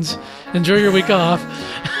stones. Enjoy your week off.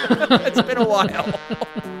 It's been a while.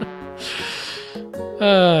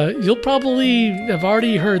 You'll probably have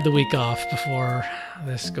already heard the week off before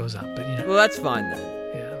this goes up, but Well, that's fine then.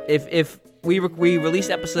 Yeah. If we release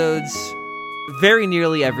episodes very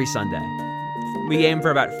nearly every Sunday. We aim for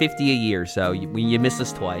about 50 a year, so you miss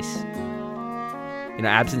us twice.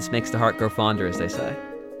 Absence makes the heart grow fonder, as they say.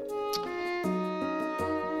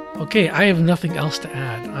 Okay, I have nothing else to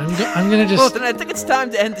add. I'm gonna just. Well, then I think it's time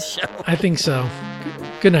to end the show. I think so.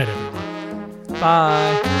 Good night, everyone.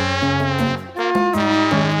 Bye.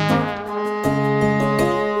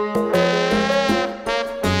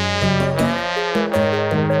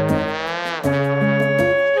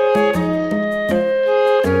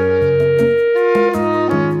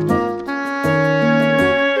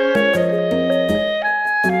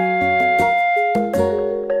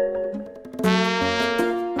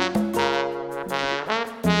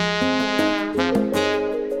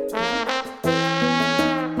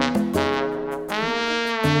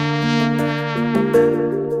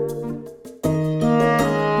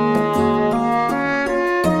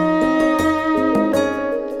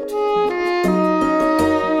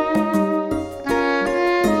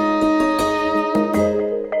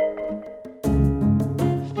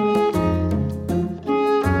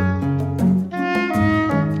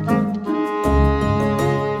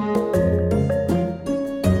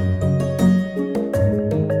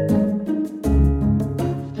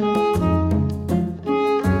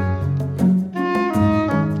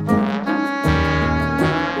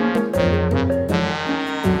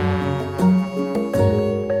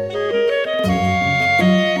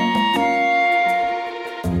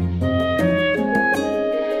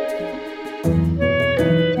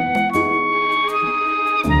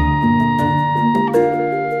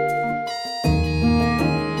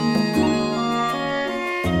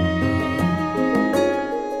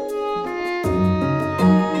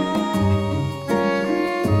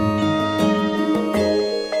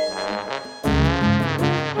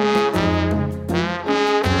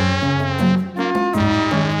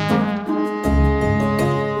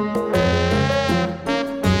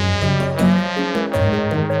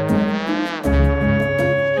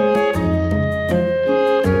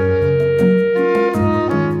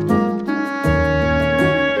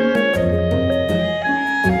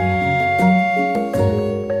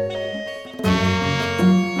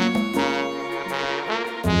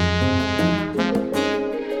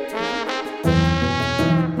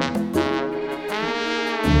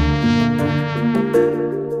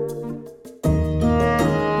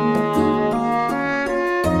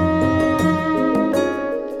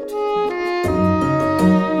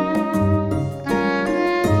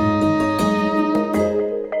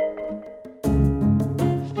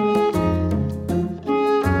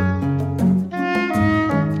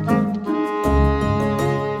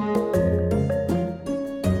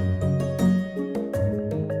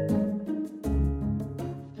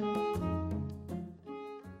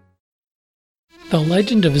 The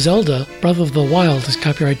Legend of Zelda Breath of the Wild is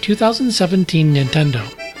copyright 2017 Nintendo.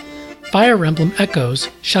 Fire Emblem Echoes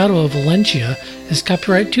Shadow of Valentia is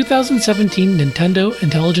copyright 2017 Nintendo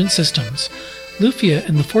Intelligent Systems. Lufia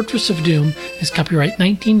and the Fortress of Doom is copyright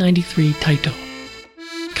 1993 Taito.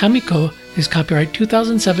 Kamiko is copyright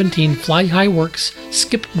 2017 Fly High Works,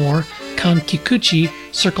 Skipmore, Kankikuchi,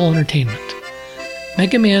 Circle Entertainment.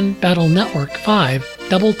 Mega Man Battle Network 5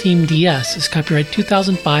 Double Team DS is copyright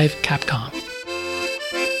 2005 Capcom.